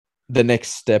 that the next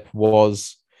step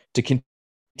was to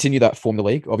continue that form the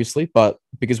league, obviously, but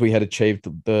because we had achieved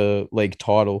the league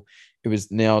title, it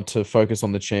was now to focus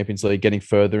on the Champions League, getting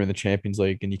further in the Champions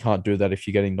League, and you can't do that if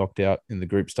you're getting knocked out in the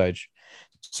group stage.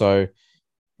 So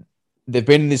they've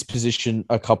been in this position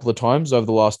a couple of times over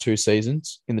the last 2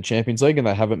 seasons in the Champions League, and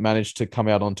they haven't managed to come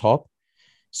out on top.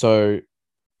 So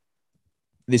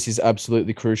this is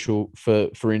absolutely crucial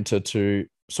for Inter to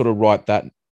sort of right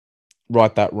that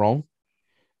wrong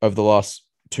over the last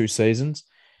 2 seasons.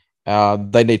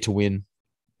 They need to win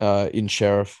in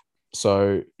Sheriff.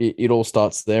 So it all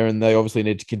starts there, and they obviously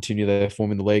need to continue their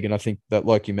form in the league. And I think that,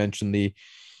 like you mentioned, the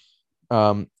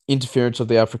interference of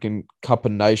the African Cup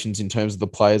of Nations in terms of the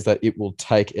players that it will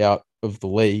take out of the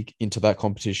league into that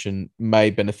competition may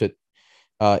benefit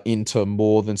Inter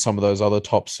more than some of those other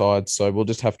top sides. So we'll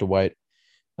just have to wait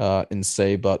and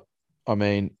see. But I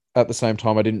mean, at the same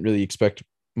time, I didn't really expect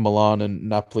Milan and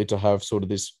Napoli to have sort of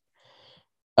this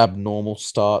abnormal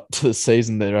start to the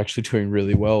season. They're actually doing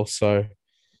really well. So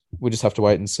we'll just have to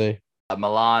wait and see.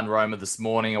 Milan, Roma this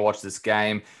morning. I watched this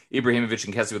game. Ibrahimovic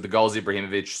and Kessie with the goals.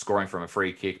 Ibrahimovic scoring from a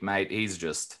free kick, mate. He's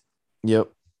just Yep.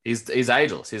 he's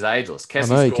ageless. He's ageless. I Kessie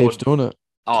know he keeps scored. doing it.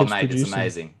 Oh, Keeps mate, it's producing.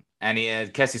 amazing. And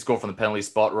Kessie scored from the penalty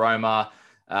spot. Roma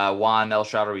won. El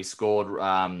Shaarawy scored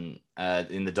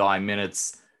in the dying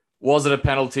minutes. Was it a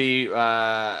penalty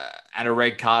and a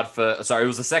red card for? Sorry, it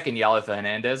was the second yellow for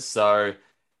Hernandez. So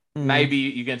maybe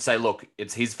you can say, look,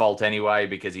 it's his fault anyway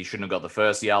because he shouldn't have got the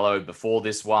first yellow before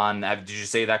this one. Did you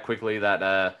see that quickly? That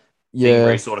thing where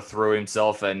he Yeah. sort of threw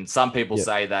himself, and some people Yeah.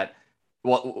 say that.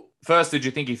 What first did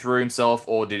you think he threw himself,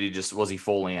 or did he just was he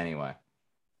falling anyway?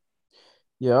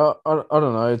 Yeah. I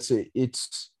don't know.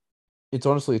 It's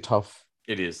honestly tough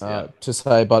It is, yeah. to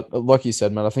say, but like you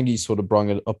said, man, I think he sort of brought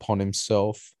it upon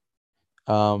himself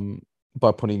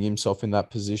by putting himself in that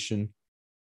position.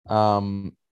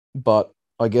 But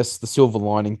I guess the silver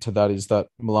lining to that is that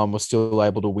Milan was still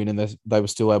able to win and they were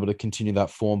still able to continue that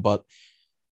form. But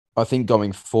I think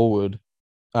going forward,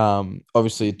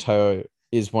 obviously Teo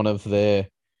is one of their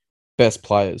best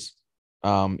players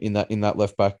in that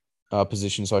left back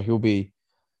position, so he'll be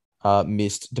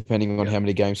missed depending on Yeah. how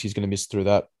many games he's going to miss through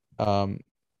that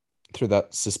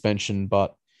suspension.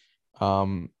 But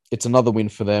it's another win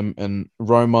for them, and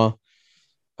Roma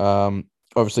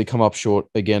obviously come up short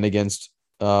again against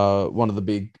one of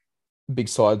the big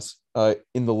sides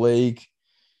in the league.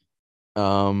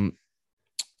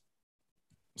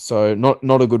 So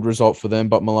not a good result for them,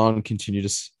 but Milan continue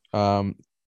to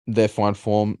their fine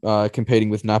form, competing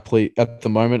with Napoli at the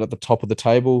moment at the top of the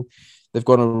table. They've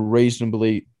got a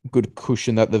reasonably good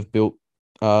cushion that they've built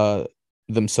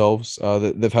themselves.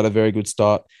 They've had a very good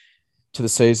start to the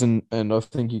season, and I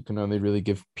think you can only really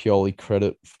give Pioli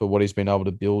credit for what he's been able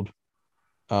to build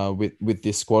with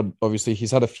this squad. Obviously,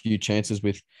 he's had a few chances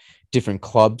with different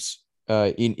clubs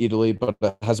in Italy, but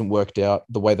it hasn't worked out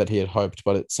the way that he had hoped.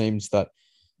 But it seems that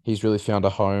he's really found a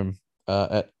home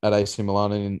at AC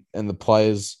Milan, and the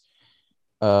players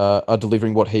are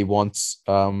delivering what he wants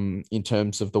in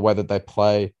terms of the way that they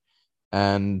play,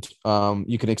 and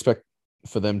you can expect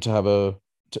for them to have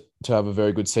a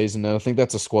very good season. And I think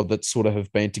that's a squad that sort of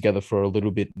have been together for a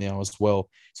little bit now as well,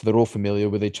 so they're all familiar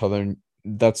with each other, and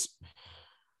that's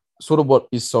sort of what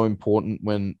is so important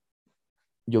when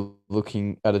you're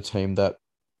looking at a team that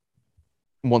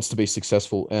wants to be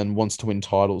successful and wants to win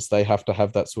titles. They have to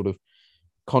have that sort of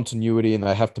continuity, and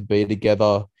they have to be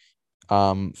together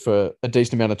for a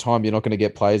decent amount of time. You're not going to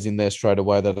get players in there straight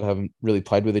away that haven't really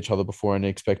played with each other before and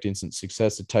expect instant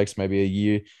success. It takes maybe a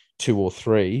year, 2 or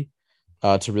 3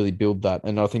 to really build that.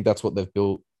 And I think that's what they've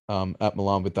built at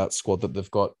Milan with that squad that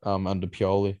they've got under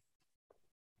Pioli.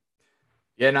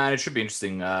 Yeah, no, it should be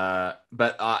interesting.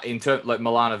 But in terms, like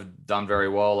Milan have done very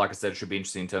well. Like I said, it should be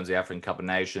interesting in terms of the African Cup of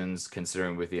Nations,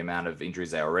 considering with the amount of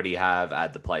injuries they already have,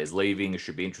 add the players leaving, it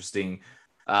should be interesting.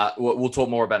 We'll talk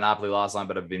more about Napoli last time,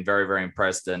 but I've been very, very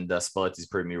impressed, and Spalletti's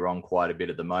proved me wrong quite a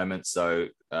bit at the moment. So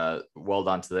well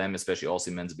done to them, especially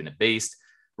Osimhen's been a beast.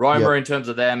 Roma, Yep. in terms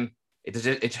of them,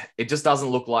 it just doesn't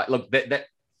look like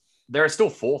they're still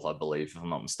fourth, I believe, if I'm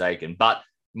not mistaken. But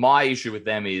my issue with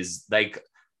them is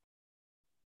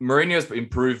Mourinho's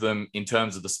improved them in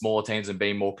terms of the smaller teams and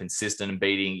being more consistent and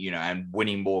beating, and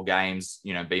winning more games,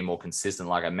 being more consistent,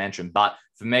 like I mentioned. But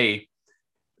for me,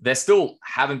 they still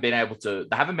haven't been able to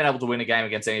win a game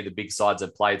against any of the big sides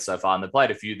they've played so far. And they've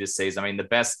played a few this season. I mean, the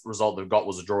best result they've got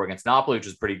was a draw against Napoli, which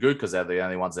is pretty good because they're the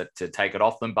only ones to take it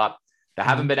off them. But they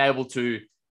haven't been able to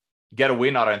get a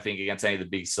win, I don't think, against any of the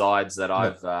big sides that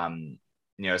I've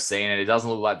seen, and it doesn't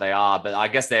look like they are. But I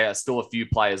guess there are still a few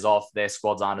players off. Their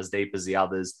squads aren't as deep as the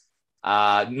others.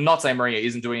 Not saying Mourinho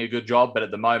isn't doing a good job, but at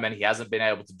the moment he hasn't been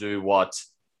able to do what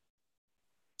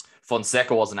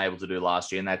Fonseca wasn't able to do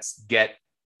last year, and that's get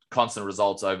constant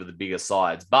results over the bigger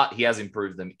sides. But he has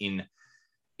improved them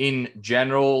in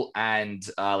general, and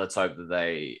let's hope that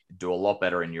they do a lot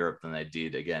better in Europe than they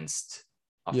did against.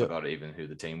 I forgot even who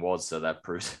the team was, so that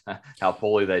proves how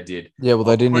poorly they did. Yeah, well,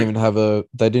 they didn't even have a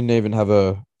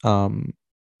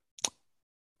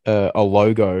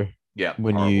logo. Yeah,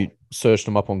 when horrible. you searched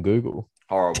them up on Google.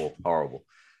 Horrible.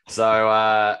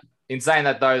 So in saying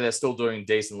that, though, they're still doing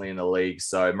decently in the league.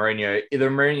 So the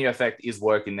Mourinho effect is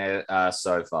working there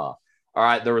so far. All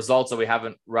right, the results that we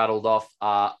haven't rattled off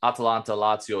are Atalanta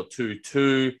Lazio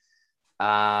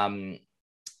 2-2.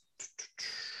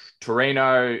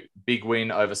 Torino, big win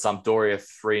over Sampdoria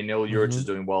 3-0. Juric is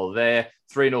doing well there.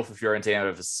 3-0 for Fiorentina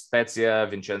over Spezia.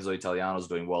 Vincenzo Italiano is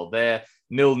doing well there.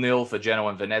 0-0 for Genoa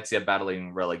and Venezia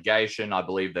battling relegation. I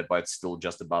believe they're both still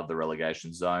just above the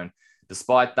relegation zone.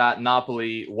 Despite that,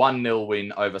 Napoli 1-0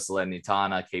 win over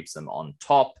Salernitana keeps them on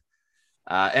top.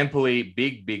 Empoli,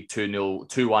 big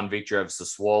 2-1 victory over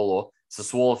Sassuolo.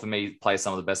 Sassuolo, for me, plays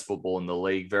some of the best football in the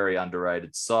league. Very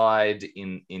underrated side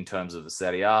in terms of the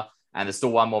Serie A. And there's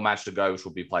still one more match to go, which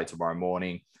will be played tomorrow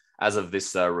morning. As of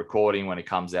this recording, when it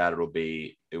comes out, it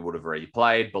would have already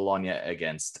played. Bologna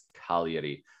against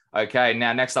Cagliari. Okay,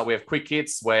 now next up, we have quick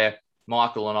hits where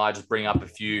Michael and I just bring up a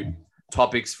few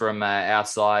topics from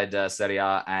outside Serie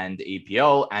A and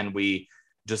EPL, and we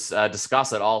just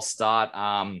discuss it. I'll start.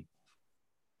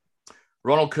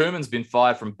 Ronald Koeman's been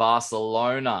fired from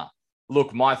Barcelona.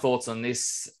 Look, my thoughts on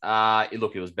this.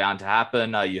 It was bound to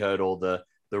happen. You heard all the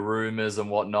rumors and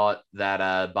whatnot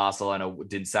that Barcelona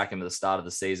didn't sack him at the start of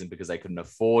the season because they couldn't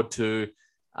afford to,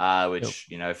 which,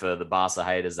 for the Barca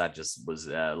haters, that just was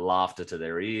laughter to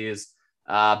their ears.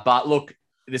 But look,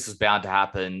 this was bound to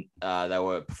happen. They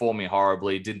were performing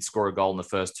horribly, didn't score a goal in the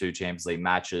first two Champions League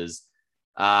matches.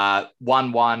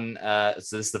 1-1.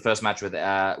 So this is the first match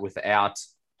without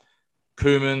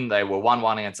Koeman. They were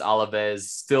 1-1 against Alaves.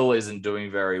 Still isn't doing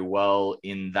very well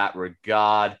in that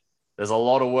regard. There's a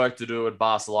lot of work to do at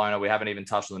Barcelona. We haven't even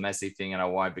touched on the Messi thing, and I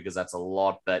won't because that's a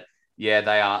lot. But yeah,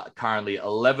 they are currently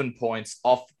 11 points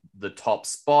off the top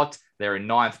spot. They're in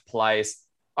 9th place.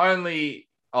 And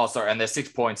they're 6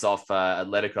 points off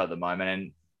Atletico at the moment.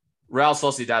 And Real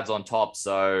Sociedad's on top,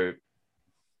 so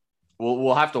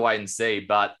we'll have to wait and see.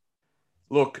 But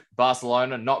look,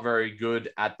 Barcelona, not very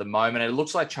good at the moment. It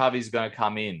looks like Xavi's going to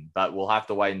come in, but we'll have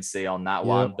to wait and see on that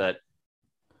one. But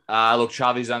look,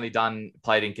 Xavi's only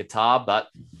played in Qatar, but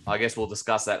I guess we'll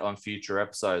discuss that on future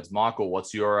episodes. Michael,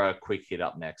 what's your quick hit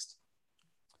up next?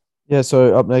 Yeah,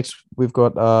 so up next, we've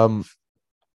got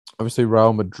obviously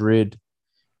Real Madrid.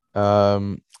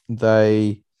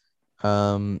 They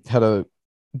had a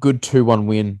good 2-1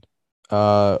 win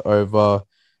over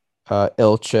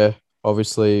Elche.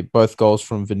 Obviously, both goals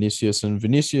from Vinicius, and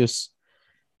Vinicius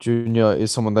Junior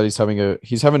is someone that he's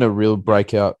having a real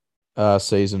breakout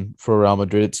season for Real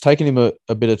Madrid. It's taken him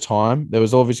a bit of time. There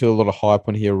was obviously a lot of hype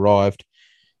when he arrived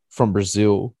from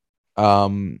Brazil,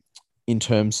 in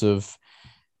terms of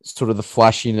sort of the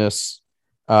flashiness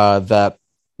that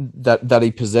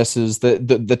he possesses.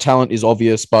 The talent is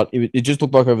obvious, but it just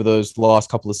looked like over those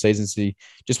last couple of seasons he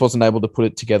just wasn't able to put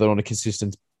it together on a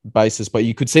consistent basis. But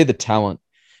you could see the talent,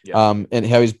 and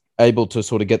how he's able to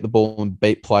sort of get the ball and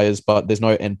beat players, but there's no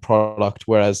end product.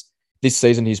 Whereas this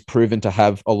season he's proven to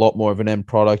have a lot more of an end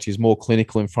product. He's more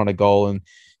clinical in front of goal, and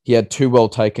he had 2 well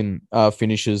taken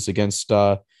finishes against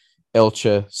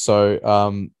Elche.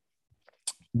 So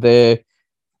they're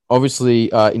obviously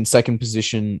in second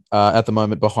position at the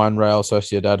moment behind Real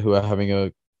Sociedad, who are having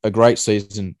a great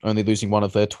season, only losing one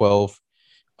of their 12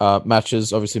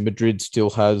 matches. Obviously, Madrid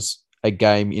still has a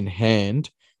game in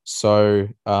hand, so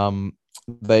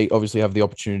they obviously have the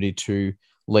opportunity to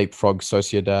leapfrog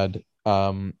Sociedad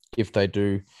if they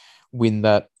do win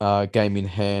that game in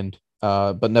hand.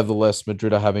 But nevertheless,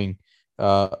 Madrid are having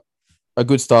a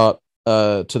good start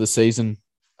to the season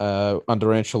under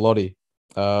Ancelotti,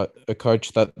 a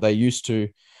coach that they used to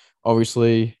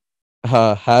obviously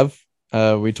have.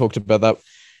 We talked about that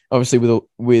obviously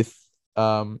with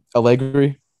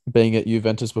Allegri being at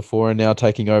Juventus before and now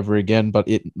taking over again, but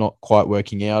it not quite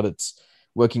working out. It's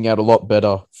working out a lot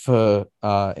better for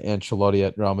Ancelotti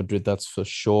at Real Madrid, that's for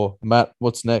sure. Matt,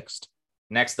 what's next?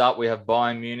 Next up, we have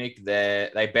Bayern Munich.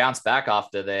 They bounced back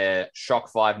after their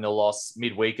shock 5-0 loss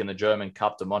midweek in the German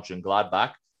Cup to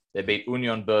Mönchengladbach. They beat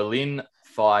Union Berlin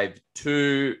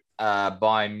 5-2.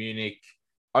 Bayern Munich,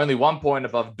 only 1 point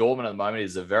above Dortmund at the moment. It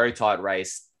is a very tight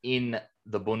race in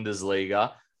the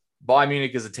Bundesliga. Bayern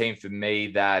Munich is a team for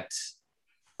me that,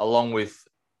 along with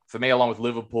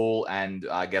Liverpool and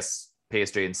I guess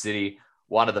PSG and City,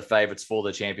 one of the favorites for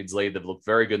the Champions League. They've looked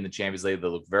very good in the Champions League. They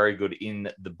look very good in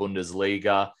the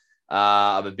Bundesliga.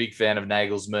 I'm a big fan of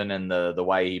Nagelsmann and the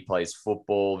way he plays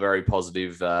football. Very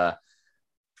positive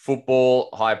football,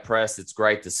 high press. It's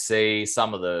great to see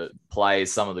some of the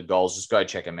plays, some of the goals. Just go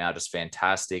check them out. Just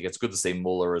fantastic. It's good to see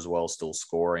Muller as well, still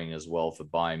scoring as well for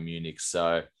Bayern Munich.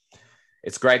 So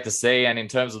it's great to see. And in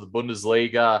terms of the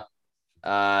Bundesliga,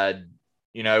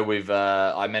 we've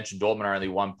I mentioned Dortmund are only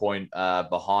 1 point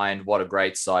behind. What a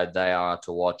great side they are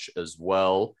to watch as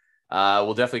well.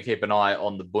 We'll definitely keep an eye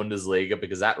on the Bundesliga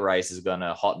because that race is going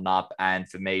to hotten up. And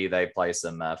for me, they play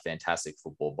some fantastic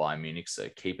football by Munich. So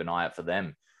keep an eye out for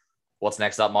them. What's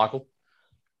next up, Michael?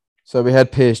 So we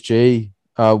had PSG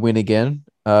win again,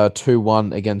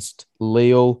 2-1 against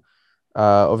Lille.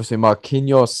 Obviously,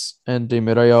 Marquinhos and Di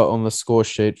Maria on the score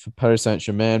sheet for Paris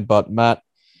Saint-Germain. But Matt,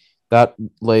 that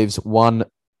leaves one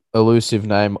elusive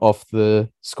name off the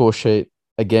score sheet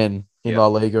again in La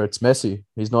Liga. It's Messi.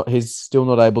 He's still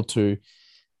not able to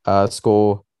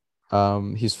score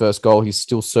his first goal. He's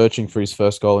still searching for his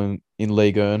first goal in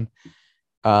Ligue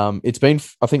 1. It's been,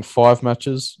 I think, 5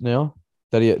 matches now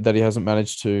that he hasn't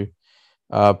managed to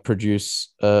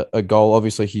produce a goal.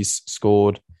 Obviously, he's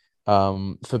scored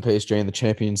for PSG in the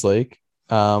Champions League,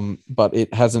 but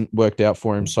it hasn't worked out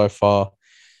for him so far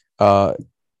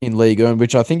in Ligue 1,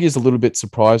 which I think is a little bit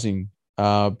surprising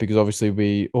because obviously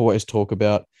we always talk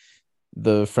about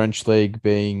the French league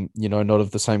being, not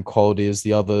of the same quality as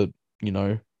the other,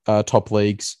 top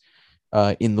leagues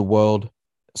in the world.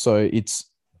 So it's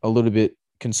a little bit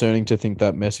concerning to think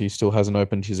that Messi still hasn't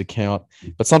opened his account.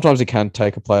 But sometimes it can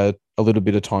take a player a little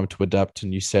bit of time to adapt to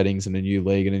new settings in a new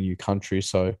league and a new country.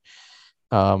 So,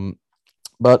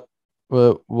 but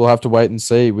we'll have to wait and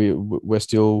see. We're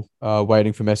still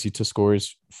waiting for Messi to score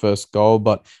his first goal,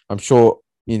 but I'm sure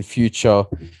in future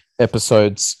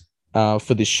episodes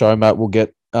for this show, Matt, we'll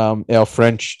get our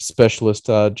French specialist,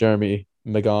 Jeremy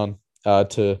Magan,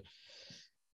 to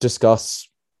discuss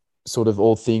sort of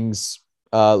all things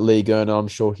Ligue 1. I'm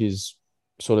sure he's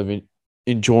sort of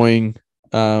enjoying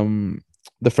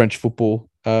the French football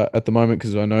at the moment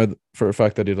because I know for a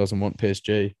fact that he doesn't want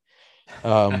PSG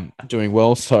doing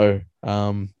well. So,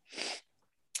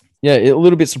 yeah, a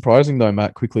little bit surprising though,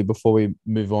 Matt, quickly before we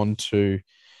move on to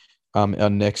our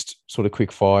next sort of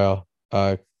quick fire,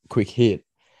 quick hit.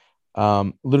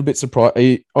 A little bit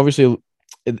surprised. Obviously,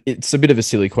 it's a bit of a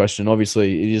silly question.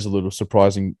 Obviously, it is a little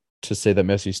surprising to see that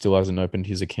Messi still hasn't opened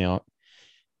his account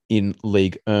in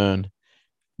Ligue 1.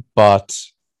 But,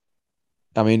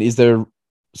 I mean, is there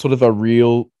sort of a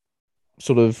real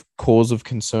sort of cause of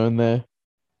concern there?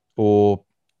 Or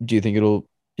do you think it'll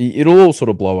all sort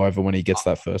of blow over when he gets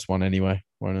that first one anyway,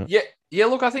 won't it? Yeah,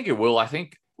 look, I think it will. I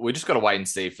think we just got to wait and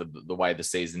see for the way the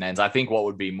season ends. I think what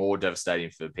would be more devastating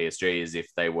for PSG is if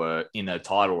they were in a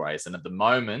title race. And at the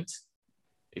moment,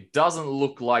 it doesn't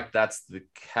look like that's the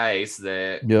case.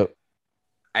 They're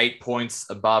 8 points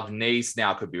above Nice.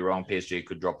 Now, I could be wrong. PSG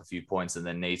could drop a few points and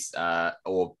then Nice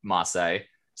or Marseille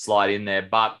slide in there.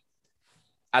 But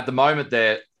at the moment,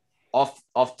 they're off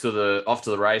to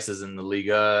the races in the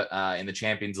Liga, in the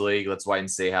Champions League. Let's wait and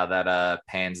see how that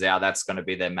pans out. That's going to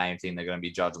be their main thing. They're going to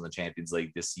be judged on the Champions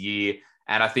League this year.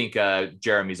 And I think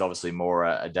Jeremy's obviously more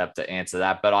adept to answer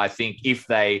that. But I think if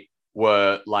they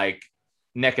were like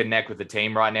neck and neck with the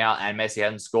team right now and Messi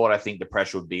hadn't scored, I think the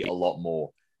pressure would be a lot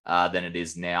more than it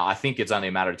is now. I think it's only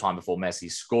a matter of time before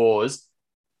Messi scores.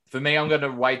 For me, I'm going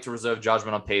to wait to reserve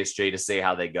judgment on PSG to see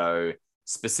how they go,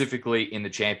 specifically in the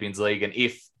Champions League. And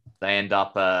if they end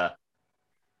up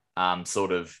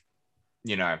sort of,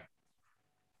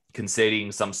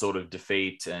 conceding some sort of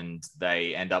defeat and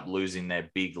they end up losing their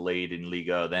big lead in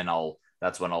Liga, then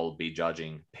that's when I'll be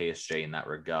judging PSG in that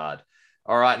regard.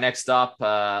 All right, next up,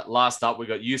 last up, we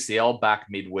got UCL back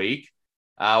midweek.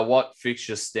 What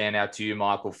fixtures stand out to you,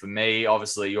 Michael? For me,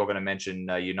 obviously, you're going to mention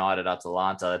United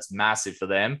Atalanta. That's massive for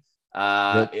them.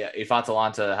 If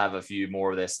Atalanta have a few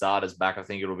more of their starters back, I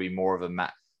think it'll be more of a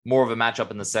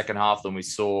matchup in the second half than we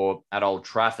saw at Old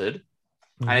Trafford.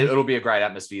 Mm-hmm. And it'll be a great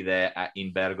atmosphere there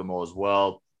in Bergamo as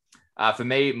well. For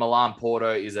me,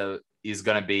 Milan-Porto is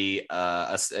going to be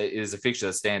a fixture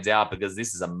that stands out because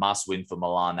this is a must-win for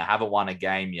Milan. They haven't won a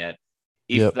game yet.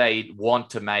 If they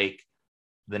want to make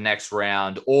the next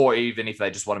round, or even if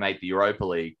they just want to make the Europa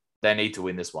League, they need to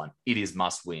win this one. It is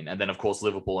must-win. And then, of course,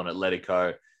 Liverpool and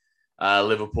Atletico.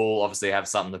 Liverpool obviously have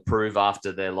something to prove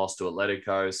after their loss to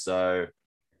Atletico, so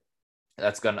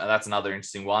that's another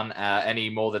interesting one. Any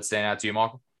more that stand out to you,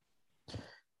 Michael?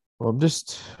 Well, I'm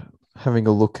just having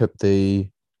a look at the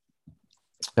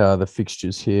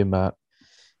fixtures here, Matt,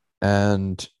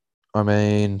 and I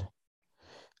mean,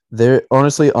 there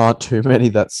honestly aren't too many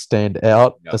that stand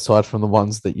out aside from the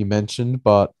ones that you mentioned.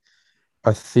 But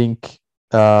I think,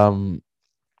 obviously,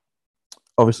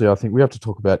 I think we have to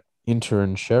talk about Inter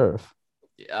and Sheriff.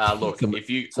 Look,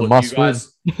 you guys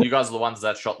are the ones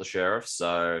that shot the Sheriff,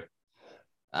 so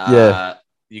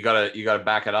you gotta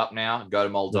back it up now. Go to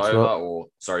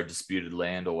Moldova disputed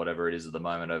land or whatever it is at the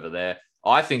moment over there.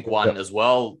 I think one Yep. as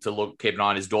well to keep an eye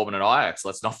on is Dortmund and Ajax.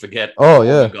 Let's not forget Oh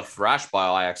yeah. Dortmund got thrashed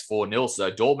by Ajax 4-0.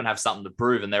 So Dortmund have something to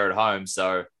prove and they're at home.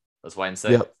 So let's wait and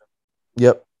see. Yep.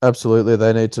 Yep. Absolutely.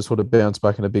 They need to sort of bounce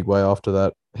back in a big way after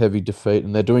that heavy defeat,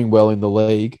 and they're doing well in the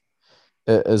league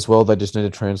as well. They just need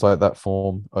to translate that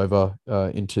form over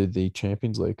into the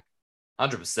Champions League.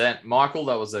 100%. Michael,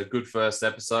 that was a good first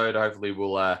episode. Hopefully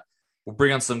we'll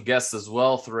bring on some guests as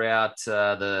well throughout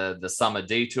the summer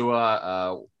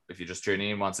detour. If you're just tuning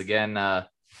in once again,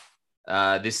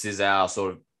 this is our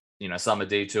sort of summer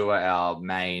detour. Our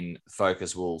main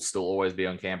focus will still always be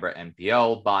on Canberra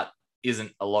NPL, but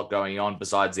isn't a lot going on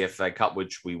besides the FA Cup,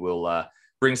 which we will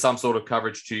bring some sort of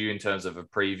coverage to you in terms of a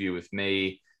preview with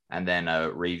me and then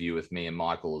a review with me and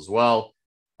Michael as well.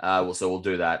 So we'll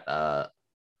do that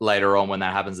later on when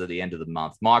that happens at the end of the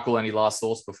month. Michael, any last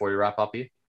thoughts before you wrap up here?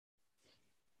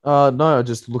 No,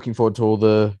 just looking forward to all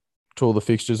the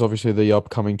fixtures. Obviously, the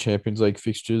upcoming Champions League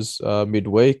fixtures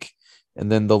midweek,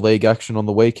 and then the league action on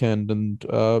the weekend. And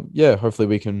hopefully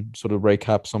we can sort of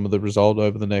recap some of the result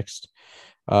over the next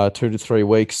 2 to 3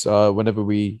 weeks whenever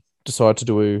we decide to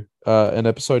do an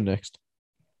episode next.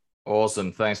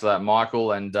 Awesome. Thanks for that,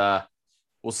 Michael. And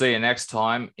we'll see you next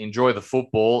time. Enjoy the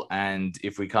football. And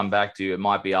if we come back to you, it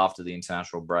might be after the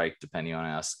international break, depending on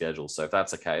our schedule. So if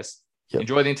that's the case,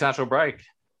 Enjoy the international break.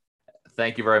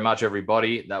 Thank you very much,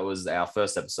 everybody. That was our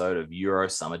first episode of Euro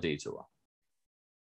Summer Detour.